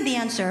must give them the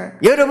answer.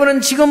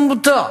 여러분은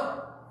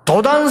지금부터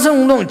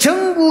도단성 운동,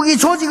 전국이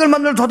조직을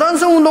만들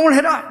도단성 운동을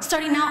해라.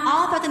 Starting now,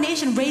 all about the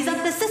nation, raise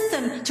up the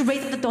system to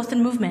raise up the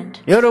Dothan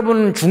movement.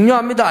 여러분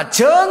중요합니다.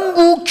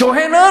 전국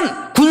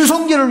교회는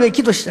군성결을 위해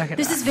기도 시작해라.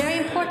 This is very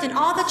important.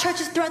 All the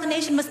churches throughout the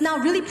nation must now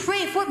really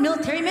pray for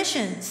military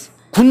missions.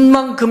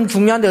 군만큼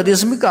중요한데 어디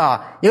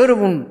있습니까?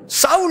 여러분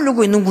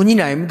싸우려고 있는 군인이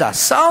아닙니다.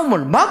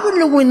 싸움을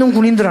막으려고 있는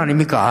군인들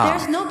아닙니까?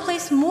 There's no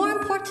place more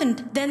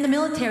important than the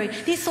military.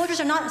 These soldiers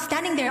are not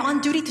standing there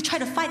on duty to try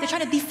to fight. They're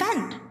trying to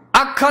defend.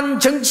 악한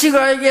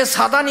정치가에게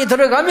사단이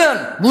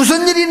들어가면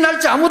무슨 일이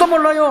날지 아무도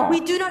몰라요. We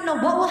do not know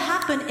what will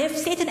happen if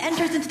Satan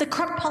enters into the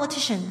corrupt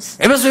politicians.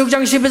 에베소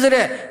 6장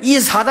 12절에 이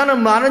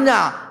사단은 뭐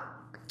하느냐?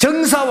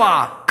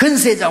 정사와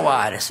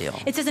근세자와 이랬어요.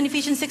 It says in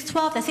Ephesians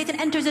 6:12 that Satan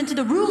enters into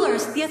the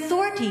rulers, the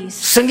authorities.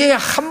 성경에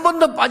한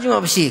번도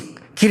빠짐없이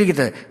기록이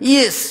돼.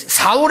 이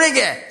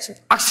사울에게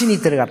악신이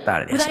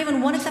들어갔다. Without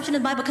even one exception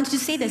in the Bible, continues to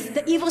say this: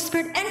 the evil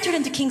spirit entered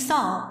into King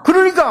Saul.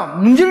 그러니까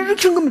문제를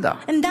일으킨 겁니다.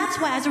 And that's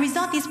why, as a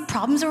result, these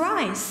problems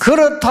arise.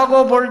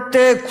 그렇다고 볼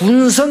때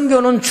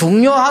군성교는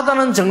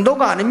중요하다는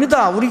정도가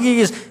아닙니다. 우리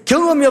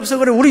경험이 없어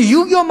그래. 우리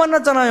 6.25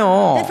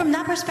 만났잖아요. Then from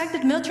that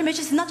perspective, military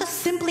missions is not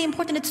just simply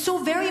important; it's so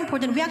very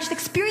important. We actually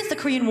experienced the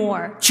Korean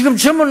War. 지금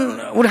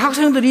젊은 우리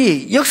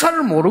학생들이 역사를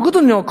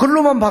모르거든요.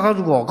 글로만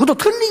봐가지고 그것도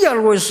틀리게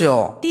알고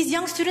있어요. These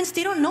young students,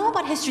 they don't know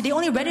about history. They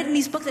only read it in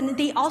these books, and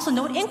they also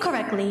know it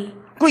incorrectly.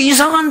 그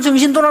이상한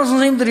정신도란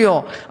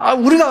선생님들이요.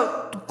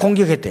 우리가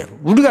공격했대요.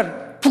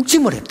 우리가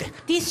북침을 했대.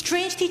 These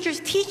strange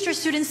teachers teach their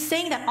students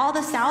saying that all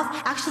the South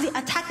actually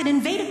attacked and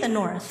invaded the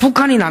North.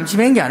 북한이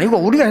남침한 게 아니고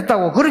우리가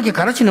했다고 그렇게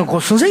가르치는 그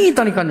선생이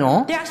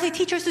있다니까요. They're actually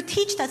teachers who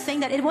teach that,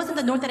 saying that it wasn't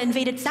the North that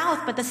invaded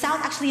South, but the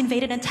South actually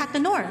invaded and attacked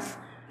the North.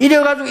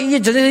 이래가지고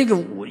이게 전쟁이니까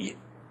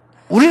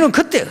우리는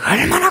그때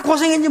얼마나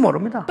고생했는지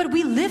모릅니다. But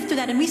we lived through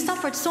that and we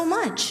suffered so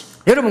much.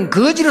 여러분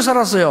거지로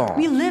살았어요.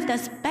 We lived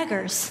as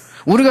beggars.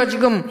 우리가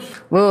지금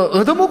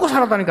얻어먹고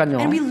살았다니까요.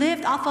 And we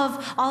lived off of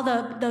all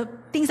the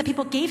things that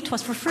people gave to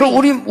us for 그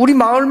free. 우리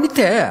마을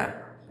밑에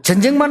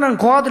전쟁만 한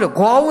고아들이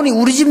고아원이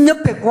우리 집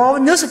옆에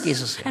고아원 6개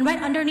있었어요. And right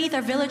underneath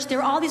our village, there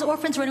were all these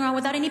orphans running around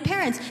without any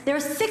parents. There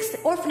were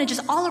 6 orphanages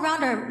all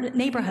around our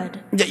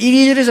neighborhood. 이제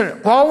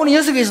이리저리서 고아원이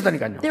 6개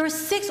있었다니까요. There were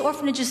 6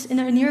 orphanages in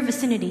the near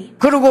vicinity.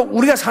 그리고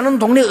우리가 사는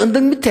동네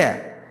언덕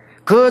밑에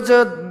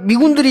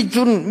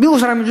미국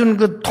사람이 준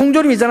그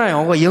통조림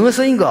있잖아요. 그 영어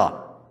써인 거.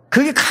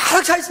 그게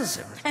가득 차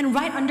있었어요. And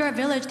right under our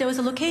village, there was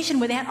a location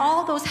where they had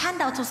all those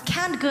handouts, those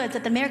canned goods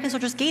that the American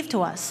soldiers gave to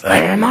us.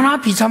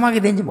 얼마나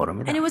비참하게 된지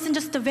모릅니다. And it was in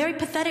just a very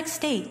pathetic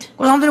state.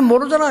 그 사람들이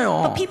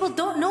모르잖아요. But people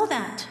don't know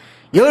that.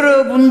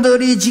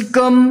 여러분들이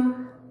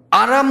지금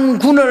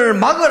아람군을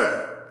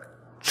막을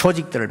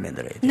조직들을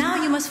만들어야 돼요. Now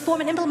you must form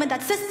and implement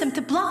that system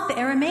to block the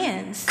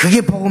Arameans.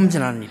 그게 복음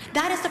전하는 일이에요.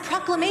 That is the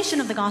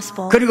proclamation of the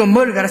gospel. 그리고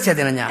뭘 가르쳐야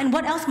되느냐? And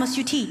what else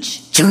must you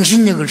teach?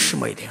 정신력을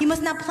심어야 돼요. You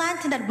must now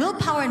plant in that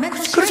willpower and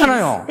mental strength.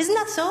 그렇잖아요. Isn't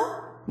that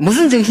so?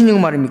 무슨 정신력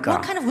말입니까?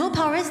 What kind of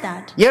willpower is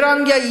that?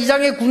 열왕기하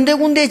 2장에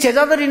군데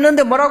제자들이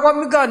있는데 뭐라고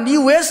합니까? 니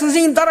왜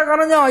선생님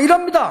따라가느냐?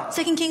 이럽니다.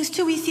 2 Kings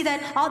 2, we see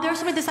that there are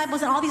so many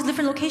disciples in all these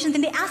different locations,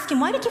 and they ask him,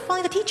 why do you keep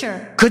following the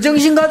teacher? 그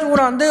정신 가지고는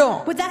안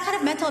돼요. With that kind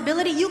of mental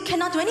ability, you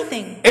cannot do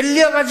anything.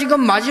 엘리야가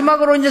지금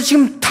마지막으로 이제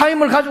지금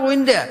타임을 가지고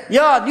있는데,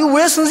 야, 니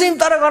왜 선생님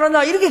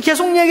따라가느냐? 이렇게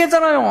계속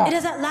얘기했잖아요. It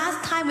is that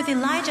last time with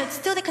Elijah,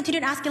 still they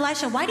continued to ask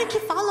Elisha, why do you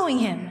keep following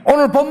him?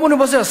 오늘 본문에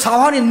보세요.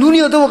 사환이 눈이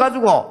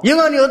어두워가지고,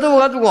 영안이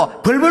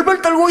어두워가지고,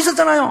 벌벌벌 떨고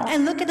있었잖아요.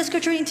 And look at the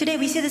scripture reading today.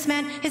 We see this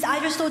man, his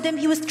eyes were so dim,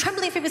 he was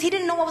trembling because he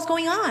didn't know what was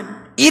going on.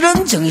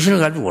 이런 정신을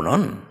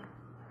가지고는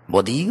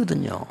못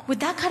이기거든요.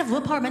 With that kind of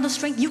willpower, mental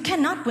strength, you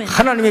cannot win.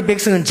 하나님의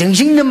백성은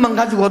정신력만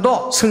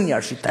가지고도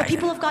승리할 수 있다. The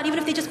people of God, even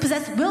if they just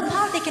possess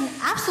willpower, they can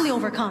absolutely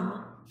overcome.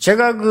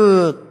 제가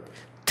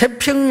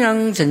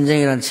태평양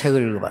전쟁이라는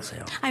책을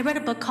읽어봤어요. I read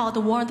a book called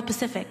The War in the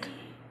Pacific.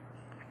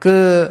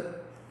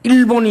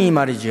 일본이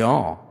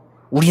말이죠.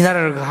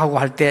 우리나라를 하고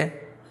할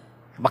때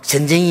막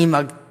전쟁이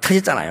막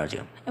터졌잖아요,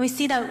 지금. And we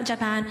see that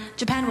Japan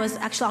was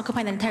actually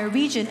occupying the entire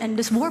region, and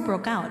this war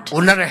broke out.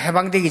 우리나라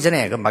해방되기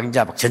전에 이제 막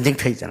전쟁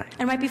터지잖아요.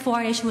 And right before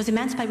our nation was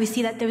emancipated, we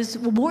see that there was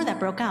a war that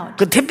broke out.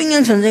 그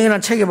태평양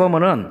전쟁이라는 책에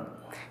보면은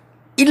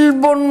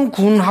일본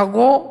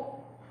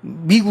군하고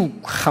미국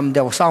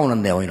함대하고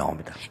싸우는 내용이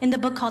나옵니다. In the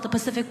book called The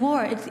Pacific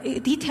War,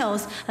 it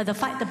details the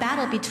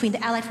battle between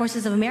the Allied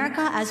forces of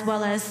America as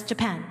well as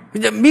Japan.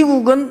 이제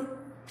미국은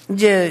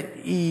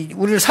이제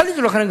우리를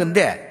살려주려고 하는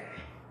건데.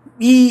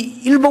 이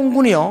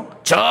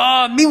일본군이요,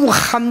 저 미국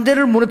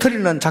함대를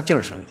무너뜨리는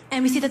작전을 쓰는 거죠. And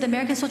we see that the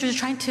American soldiers are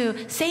trying to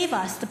save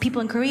us, the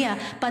people in Korea,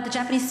 but the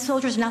Japanese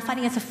soldiers are now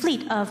fighting against the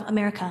fleet of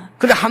America.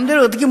 근데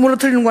함대를 어떻게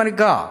무너뜨리는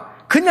거니까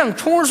그냥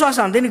총을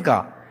쏴서 안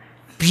되니까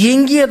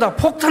비행기에다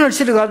폭탄을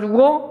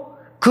실어가지고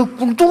그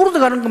꿀뚝으로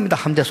들어가는 겁니다.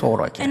 함대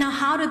속으로 이렇게. And now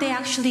how do they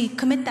actually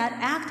commit that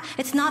act?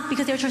 It's not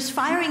because they were just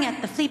firing at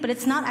the fleet, but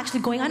it's not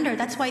actually going under.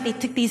 That's why they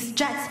took these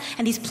jets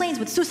and these planes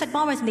with suicide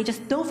bombers and they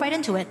just dove right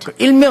into it.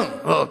 일명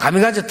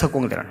가미가제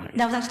특공대라는 거예요.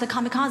 That was actually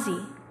kamikaze.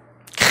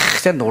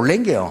 제가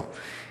놀란 게요.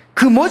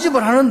 그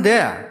모집을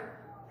하는데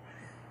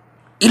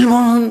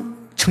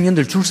일본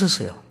청년들 줄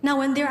섰어요. Now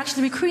when they're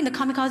actually recruiting the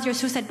kamikaze or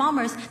suicide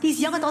bombers,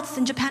 these young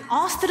adults in Japan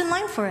all stood in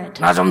line for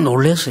it. 나 좀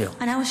놀랐어요.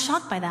 And I was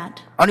shocked by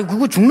that. 아니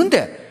그거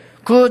죽는데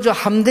저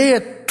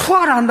함대에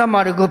투하를 한단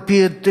말이에요.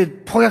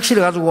 그 폭약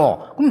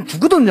실어가지고 그럼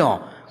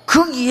죽거든요.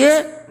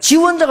 거기에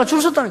지원자가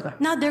줄 섰다니까요.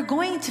 Now they're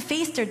going to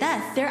face their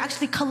death. They're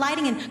actually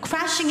colliding and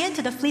crashing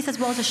into the fleets as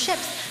well as the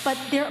ships, but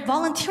they're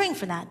volunteering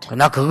for that.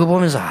 나 그거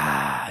보면서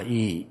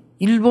이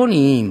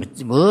일본이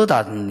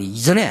뭐다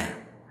이전에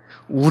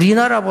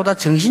우리나라보다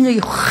정신력이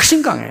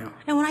훨씬 강해요.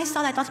 And when I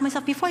saw that, I thought to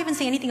myself, before even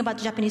saying anything about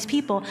the Japanese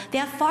people, they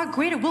have far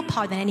greater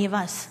willpower than any of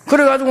us.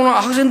 그래가지고는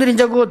학생들이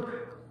이제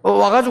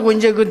와가지고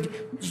이제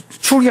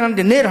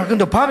출근하는데 내일 할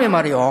건데 밤에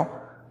말이요.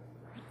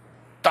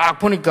 딱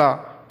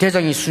보니까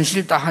대장이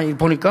순실 딱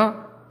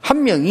보니까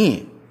한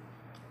명이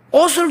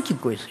옷을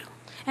입고 있어요.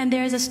 And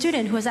there is a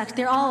student who is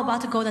actually, they're all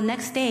about to go the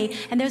next day,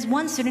 and there's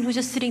one student who's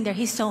just sitting there,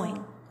 he's sewing.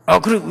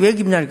 그리고 왜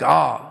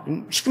입냐니까,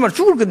 쉽게 말해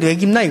죽을 건데 왜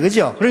입나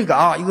이거죠?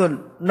 그러니까, 이거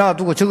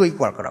놔두고 저거 입고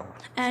갈 거라고.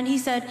 And he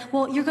said,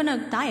 well, you're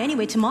gonna die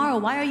anyway tomorrow.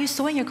 Why are you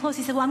sewing your clothes?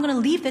 He said, well, I'm gonna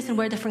leave this and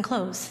wear different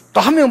clothes.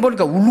 또 한 명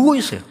보니까 울고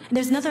있어요. And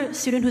there's another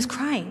student who's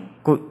crying.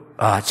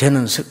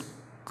 쟤는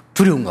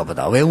두려운가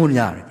보다. 왜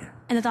우냐? 이렇게.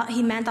 And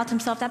he man thought to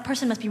himself, that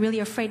person must be really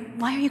afraid.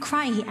 Why are you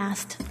crying? He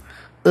asked.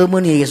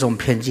 어머니에게서 온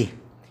편지.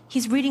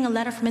 He's reading a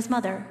letter from his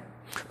mother.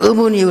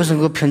 어머니에게서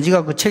그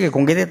편지가 그 책에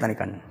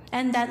공개됐다니까요.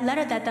 And that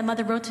letter that the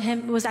mother wrote to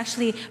him was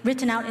actually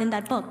written out in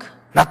that book.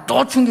 나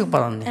또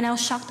충격받았네. And I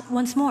was shocked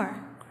once more.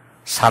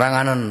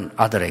 사랑하는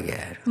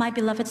아들에게 My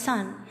beloved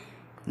son.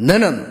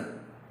 너는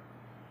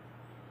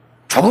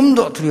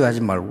조금도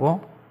두려워하지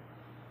말고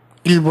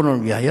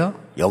일본을 위하여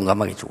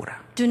용감하게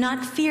죽어라. Do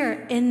not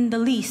fear in the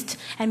least,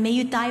 and may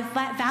you die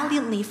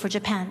valiantly for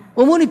Japan.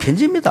 어머니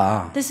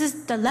편지입니다. This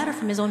is the letter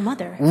from his own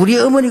mother. 우리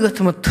어머니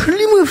같으면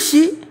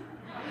틀림없이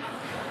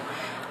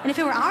And if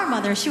it were our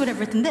mother, she would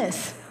have written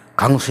this.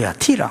 강수야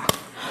튀라.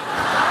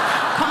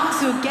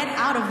 Kwangsu, get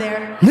out of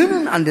there.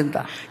 너는 안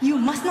된다. You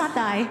must not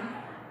die.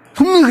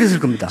 분명히 그랬을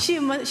겁니다. She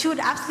would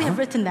absolutely have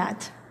written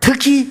that.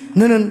 특히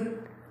너는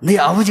네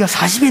아버지가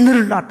 40에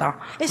너를 낳았다.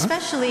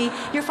 Especially,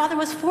 your father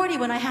was 40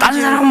 when I had 다른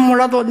you. 사람은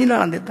몰라도 너는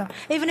안 된다.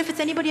 Even if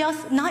it's anybody else,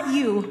 not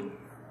you.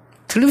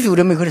 틀림없이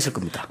우리 어머니 그랬을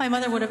겁니다. My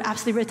mother would have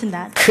absolutely written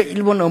that. 그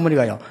일본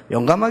어머니가요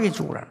용감하게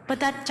죽으라. But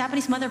that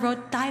Japanese mother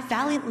wrote, die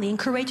valiantly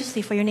and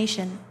courageously for your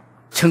nation.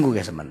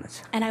 천국에서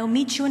만나자. And I will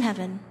meet you in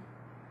heaven.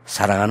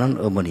 사랑하는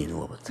어머니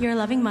누워보다. Your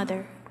loving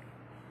mother.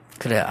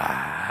 그래,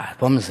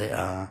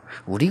 보면서요.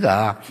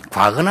 우리가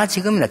과거나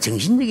지금이나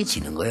정신력이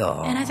지는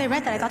거요. And as I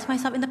read that, I thought to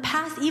myself, in the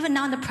past, even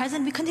now in the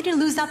present, we continue to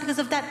lose out because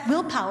of that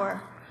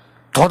willpower.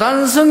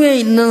 도단성에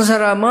있는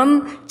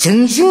사람은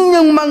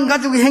정신력만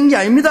가지고 한 게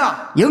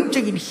아닙니다.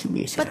 영적인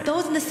힘이 있어요. But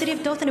those in the city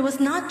of Dothan, it was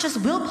not just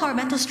willpower,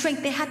 mental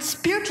strength, they had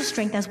spiritual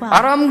strength as well.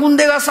 아람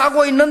군대가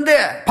싸고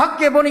있는데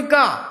밖에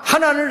보니까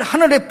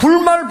하늘에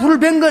불말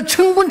불병거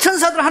천군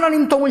천사들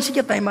하나님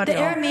동원시켰다 이 The 말이에요.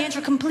 Arameans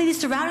were completely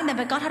surrounding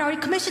them, but God had already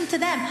commissioned to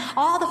them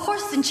all the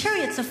horses and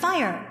chariots of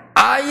fire.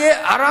 아예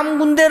아람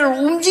군대를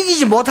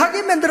움직이지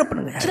못하게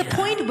만들어버린 거예요. To the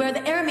point where the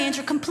Arameans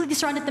were completely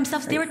surrounded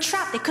themselves, they were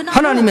trapped, they could not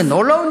하나님의 move.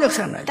 놀라운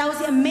역사가 나요. That was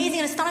the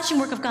amazing and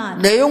astonishing work of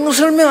God. 내용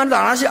설명하는데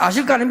안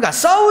아실 거 아닙니까?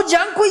 싸우지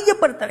않고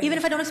이겨버렸다. Even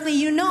if I don't explain,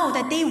 you know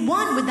that they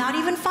won without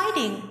even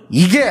fighting.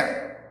 이게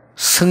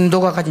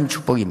성도가 가진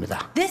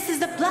축복입니다. This is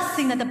the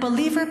blessing that the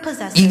believer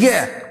possesses. 이게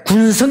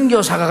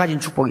군선교사가 가진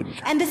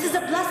축복입니다. And this is the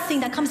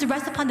blessing that comes to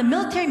rest upon the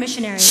military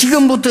missionaries.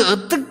 지금부터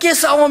어떻게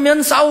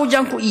싸우면 싸우지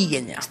않고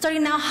이기겠냐?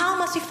 Starting now, how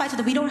must we fight so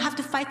that we don't have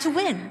to fight to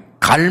win?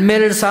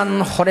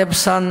 갈멜산,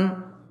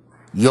 호렙산,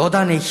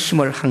 요단의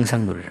힘을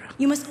항상 누리라.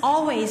 You must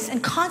always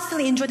and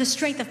constantly enjoy the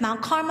strength of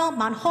Mount Carmel,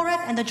 Mount Horeb,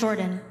 and the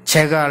Jordan.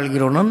 제가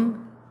알기로는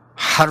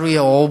하루에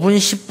 5분,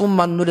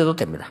 10분만 누려도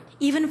됩니다.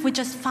 Even if with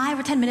just 5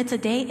 or 10 minutes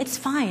a day, it's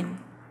fine.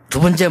 두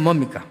번째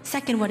뭡니까?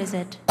 Second, what is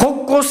it?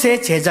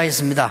 곳곳에 제자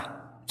있습니다.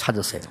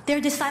 찾으세요.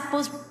 Their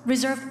disciples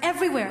reserved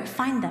everywhere.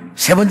 Find them.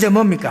 세 번째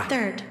뭡니까?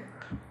 Third,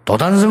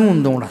 도단성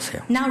운동을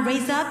하세요. now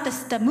raise up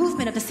the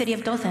movement of the city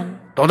of Dothan.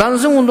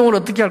 도단성 운동을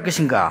어떻게 할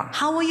것인가?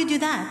 How will you do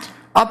that?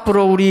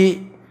 앞으로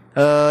우리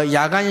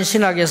야간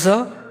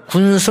신학에서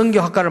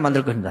군선교학과를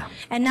만들 겁니다.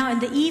 And now in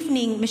the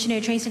evening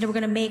missionary training center, we're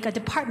going to make a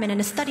department and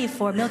a study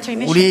for military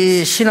missions.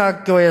 우리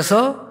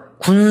신학교에서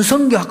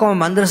군선교학과만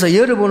만들어서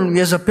여러분을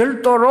위해서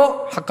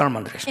별도로 학과를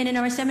만들겠습니다. And in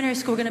our seminary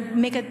school, we're going to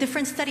make a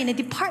different study in a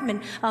department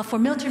for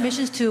military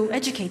missions to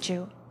educate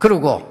you.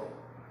 그리고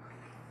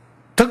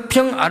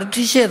덕평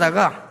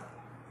ROTC에다가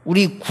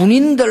우리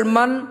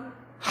군인들만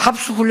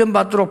합수훈련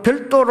받도록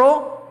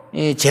별도로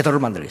제도를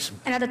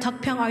만들겠습니다. And at the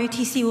Deokpyeong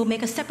RUTC, we'll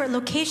make a separate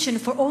location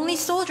for only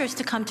soldiers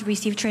to come to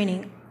receive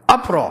training.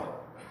 앞으로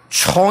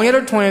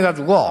총회를 통해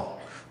가지고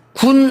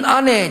군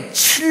안에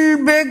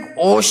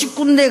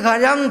 750군데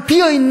가량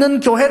비어있는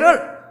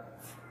교회를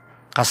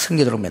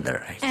성기도로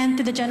만들어라. And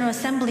through the General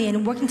Assembly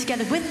and working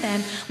together with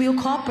them, we will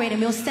cooperate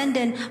and we will send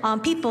in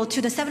people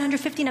to the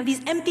 715 of these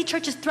empty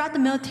churches throughout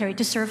the military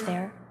to serve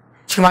there.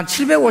 지금 한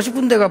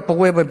 750군데가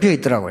보고해보면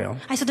비어있더라고요.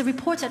 I saw the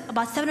reports that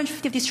about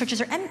 750 of these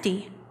churches are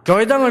empty.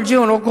 교회당을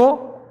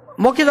지어놓고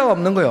목회자가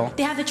없는 거예요.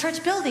 They have the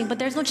church building, but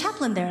there's no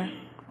chaplain there.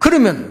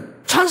 그러면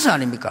찬스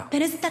아닙니까?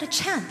 Then isn't that a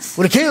chance?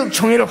 우리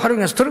개혁총회를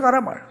활용해서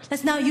들어가라 말.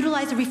 Let's now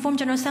utilize the Reformed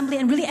General Assembly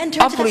and really enter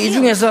into 앞으로 the 이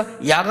field.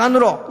 중에서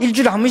야간으로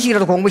일주일에 한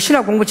번씩이라도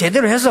신학 공부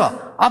제대로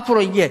해서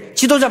앞으로 이게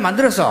지도자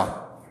만들어서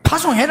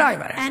파송해라 이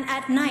말이에요. And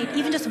at night,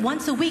 even just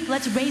once a week,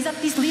 let's raise up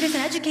these leaders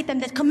and educate them,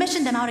 that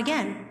commission them out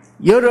again.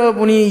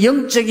 여러분이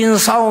영적인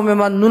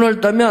싸움에만 눈을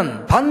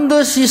뜨면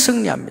반드시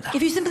승리합니다. If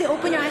you simply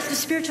open your eyes to the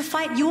spiritual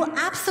fight, you will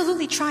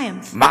absolutely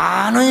triumph.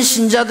 많은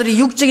신자들이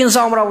육적인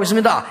싸움을 하고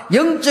있습니다.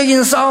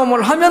 영적인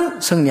싸움을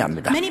하면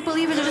승리합니다. Many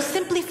believers are just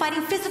simply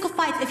fighting physical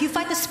fights. If you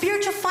fight the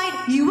spiritual fight,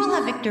 you will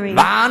have victory.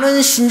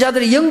 많은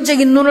신자들이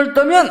영적인 눈을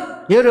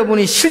뜨면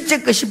여러분이 실제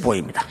것이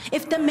보입니다.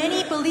 If the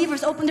many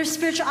believers open their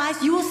spiritual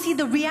eyes, you will see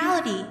the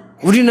reality.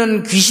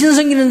 우리는 귀신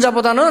섬기는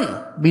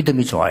자보다는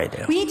믿음이 좋아야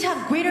돼요. We need to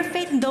have greater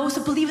faith in those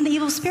who believe in the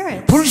evil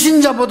spirits.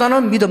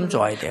 불신자보다는 믿음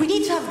좋아야 돼요. We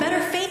need to have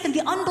better faith in the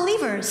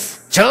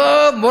unbelievers.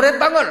 저 모래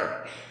땅을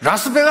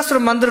라스베가스로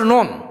만들어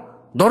놓은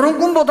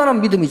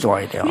노름꾼보다는 믿음이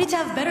좋아야 돼요. We need to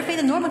have better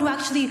faith in Norman, who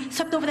actually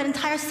swept over that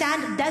entire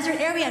sand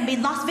desert area and made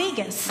Las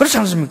Vegas. 그렇지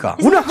않습니까?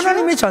 우리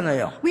하나님의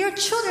자녀예요. We are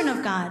children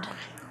of God.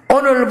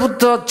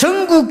 오늘부터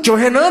전국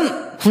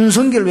교회는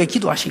군성결을 위해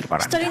기도하시길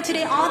바랍니다. Starting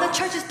today, all the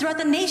churches throughout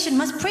the nation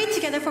must pray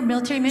together for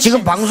military missions.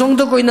 지금 방송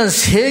듣고 있는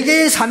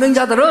세계의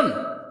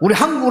사명자들은 우리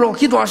한국으로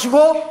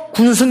기도하시고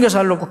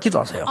군성교사를 놓고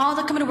기도하세요. All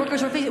the committed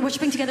workers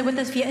worshiping together with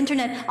us via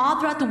internet, all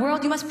throughout the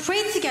world, you must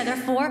pray together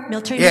for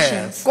military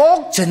missions.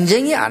 꼭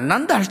전쟁이 안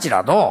난다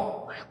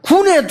할지라도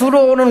군에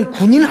들어오는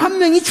군인 한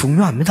명이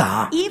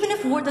중요합니다. Even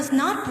if war does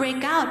not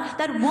break out,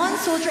 that one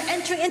soldier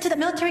entering into the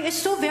military is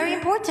so very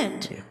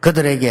important.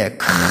 그들에게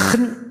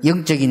큰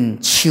영적인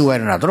치유가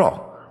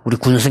일어나도록 우리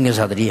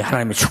군성교사들이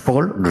하나님의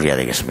축복을 누려야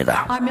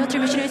되겠습니다. Our military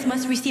missionaries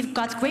must receive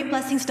God's great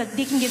blessings so that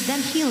they can give them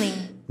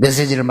healing.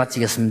 메시지를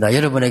마치겠습니다.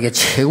 여러분에게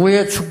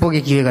최고의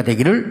축복의 기회가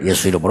되기를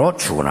예수 이름으로 I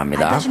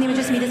축원합니다. bless your name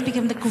and just may this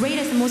become the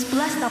greatest and most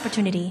blessed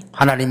opportunity.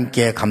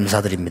 하나님께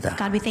감사드립니다.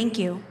 God, we thank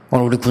you.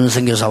 오늘 우리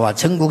군성교사와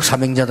전국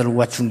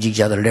사명자들과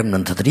중직자들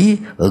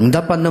렘넌트들이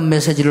응답받는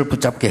메시지를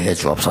붙잡게 해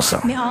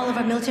주옵소서. May all of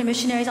our military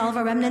missionaries, all of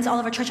our remnants, all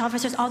of our church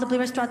officers, all the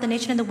believers throughout the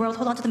nation and the world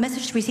hold on to the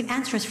message to receive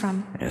answers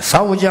from.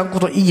 싸우지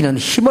않고도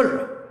이기는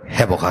힘을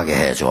회복하게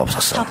해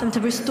주옵소서. Help them to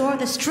restore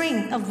the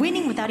strength of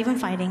winning without even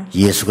fighting.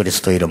 예수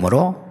그리스도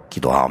이름으로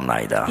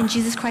기도하옵나이다. In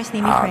Jesus Christ's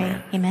name we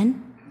pray.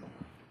 Amen.